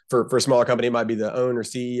CEO. For a smaller company, it might be the owner,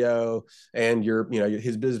 CEO, and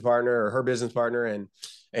his business partner or her business partner, and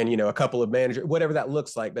a couple of managers, whatever that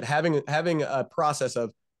looks like. But having a process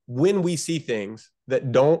of, when we see things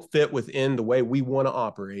that don't fit within the way we want to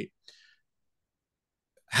operate,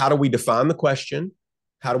 how do we define the question?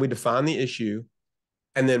 How do we define the issue?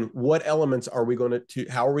 And then what elements are we going to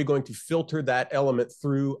how are we going to filter that element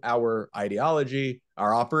through our ideology,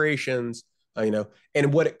 our operations, and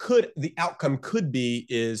the outcome could be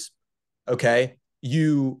is, okay,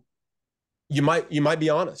 you might be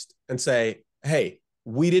honest and say, hey,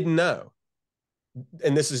 we didn't know.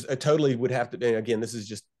 And this is totally would have to be, again, this is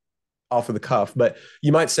just off of the cuff, but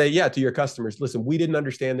you might say, yeah, to your customers, listen, we didn't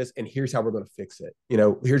understand this, and here's how we're going to fix it.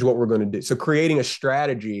 Here's what we're going to do. So creating a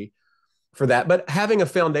strategy for that, but having a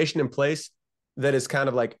foundation in place that is kind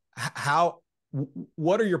of like,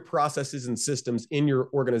 what are your processes and systems in your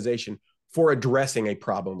organization for addressing a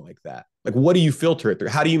problem like that? Like, what do you filter it through?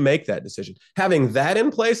 How do you make that decision? Having that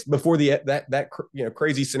in place before that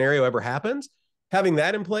crazy scenario ever happens, having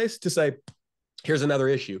that in place to say, here's another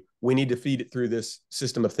issue. We need to feed it through this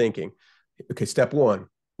system of thinking. Okay, step one,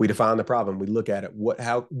 we define the problem. We look at it.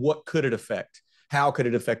 What could it affect? How could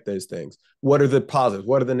it affect those things? What are the positives?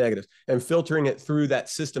 What are the negatives? And filtering it through that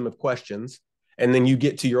system of questions. And then you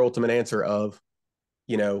get to your ultimate answer of,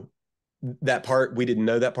 that part, we didn't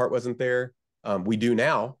know that part wasn't there. We do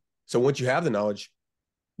now. So once you have the knowledge,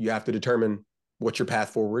 you have to determine what's your path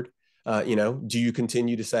forward. Do you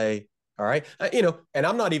continue to say, All right. And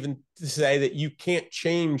I'm not even to say that you can't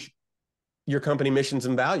change your company missions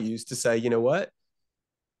and values to say, you know what,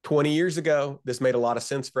 20 years ago, this made a lot of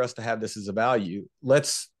sense for us to have this as a value.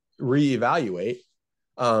 Let's reevaluate.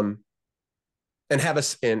 Um, and have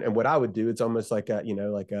us and what I would do, it's almost like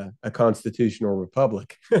a constitutional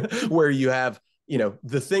republic where you have,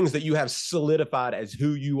 the things that you have solidified as who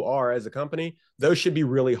you are as a company, those should be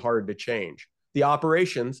really hard to change. The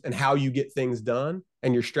operations and how you get things done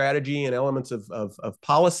and your strategy and elements of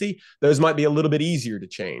policy, those might be a little bit easier to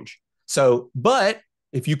change. So, but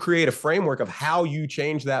if you create a framework of how you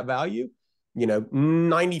change that value,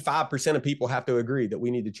 95% of people have to agree that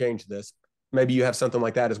we need to change this. Maybe you have something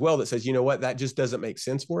like that as well that says, you know what, that just doesn't make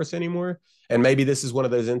sense for us anymore. And maybe this is one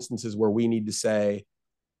of those instances where we need to say,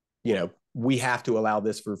 we have to allow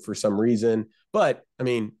this for some reason. But I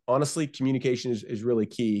mean, honestly, communication is really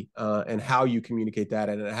key, and how you communicate that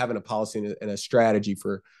and having a policy and a strategy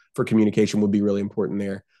for communication would be really important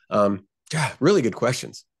there. Yeah, really good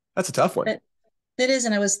questions. That's a tough one. That is,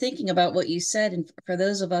 and I was thinking about what you said, and for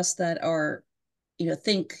those of us that are,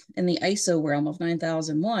 think in the ISO realm of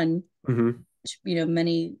 9001, Mm-hmm. which,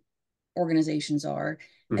 many organizations are.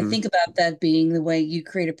 I Mm-hmm. think about that being the way you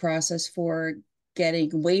create a process for getting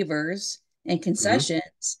waivers and Mm-hmm.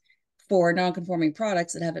 concessions for non-conforming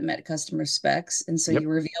products that haven't met customer specs. And so you Yep.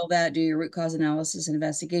 reveal that, do your root cause analysis and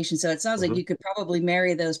investigation. So it sounds like Mm-hmm. you could probably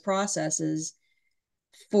marry those processes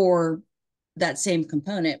for that same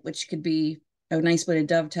component, which could be a nice way to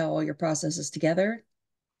dovetail all your processes together.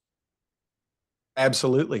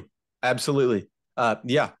 Absolutely. Absolutely.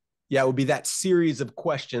 Yeah. Yeah, it would be that series of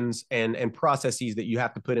questions and processes that you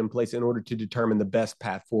have to put in place in order to determine the best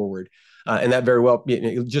path forward. And that very well,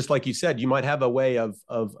 just like you said, you might have a way of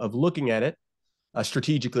looking at it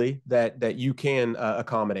strategically that you can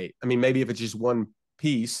accommodate. I mean, maybe if it's just one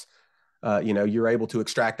piece, you're able to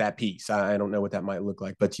extract that piece. I don't know what that might look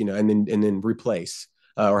like, but and then replace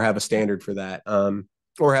or have a standard for that,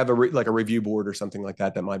 or have like a review board or something like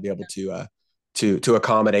that that might be able to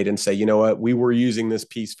accommodate and say, you know what, we were using this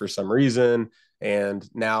piece for some reason, and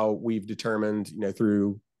now we've determined,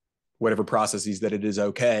 through whatever processes that it is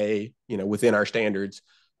okay, within our standards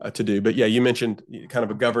to do. But yeah, you mentioned kind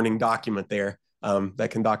of a governing document there,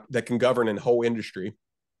 that can govern a whole industry.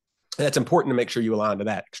 And that's important to make sure you align to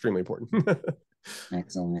that. Extremely important.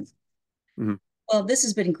 Excellent. Mm-hmm. Well, this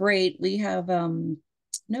has been great. We have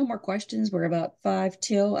no more questions. We're about five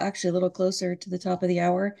till, actually a little closer to the top of the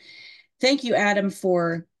hour. Thank you, Adam,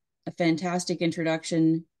 for a fantastic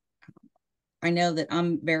introduction. I know that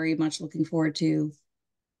I'm very much looking forward to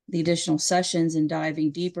the additional sessions and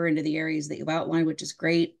diving deeper into the areas that you've outlined, which is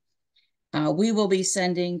great. We will be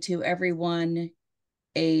sending to everyone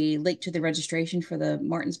a link to the registration for the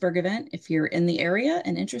Martinsburg event. If you're in the area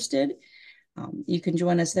and interested, you can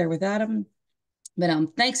join us there with Adam. But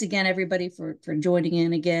thanks again, everybody, for joining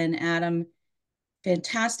in again. Adam,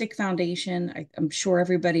 fantastic foundation. I'm sure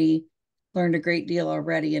everybody learned a great deal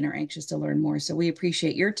already and are anxious to learn more. So we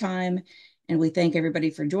appreciate your time, and we thank everybody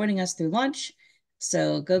for joining us through lunch.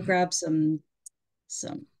 So go grab some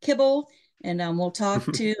kibble, and we'll talk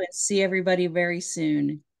to and see everybody very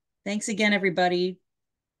soon. Thanks again, everybody.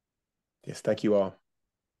 Yes, thank you all.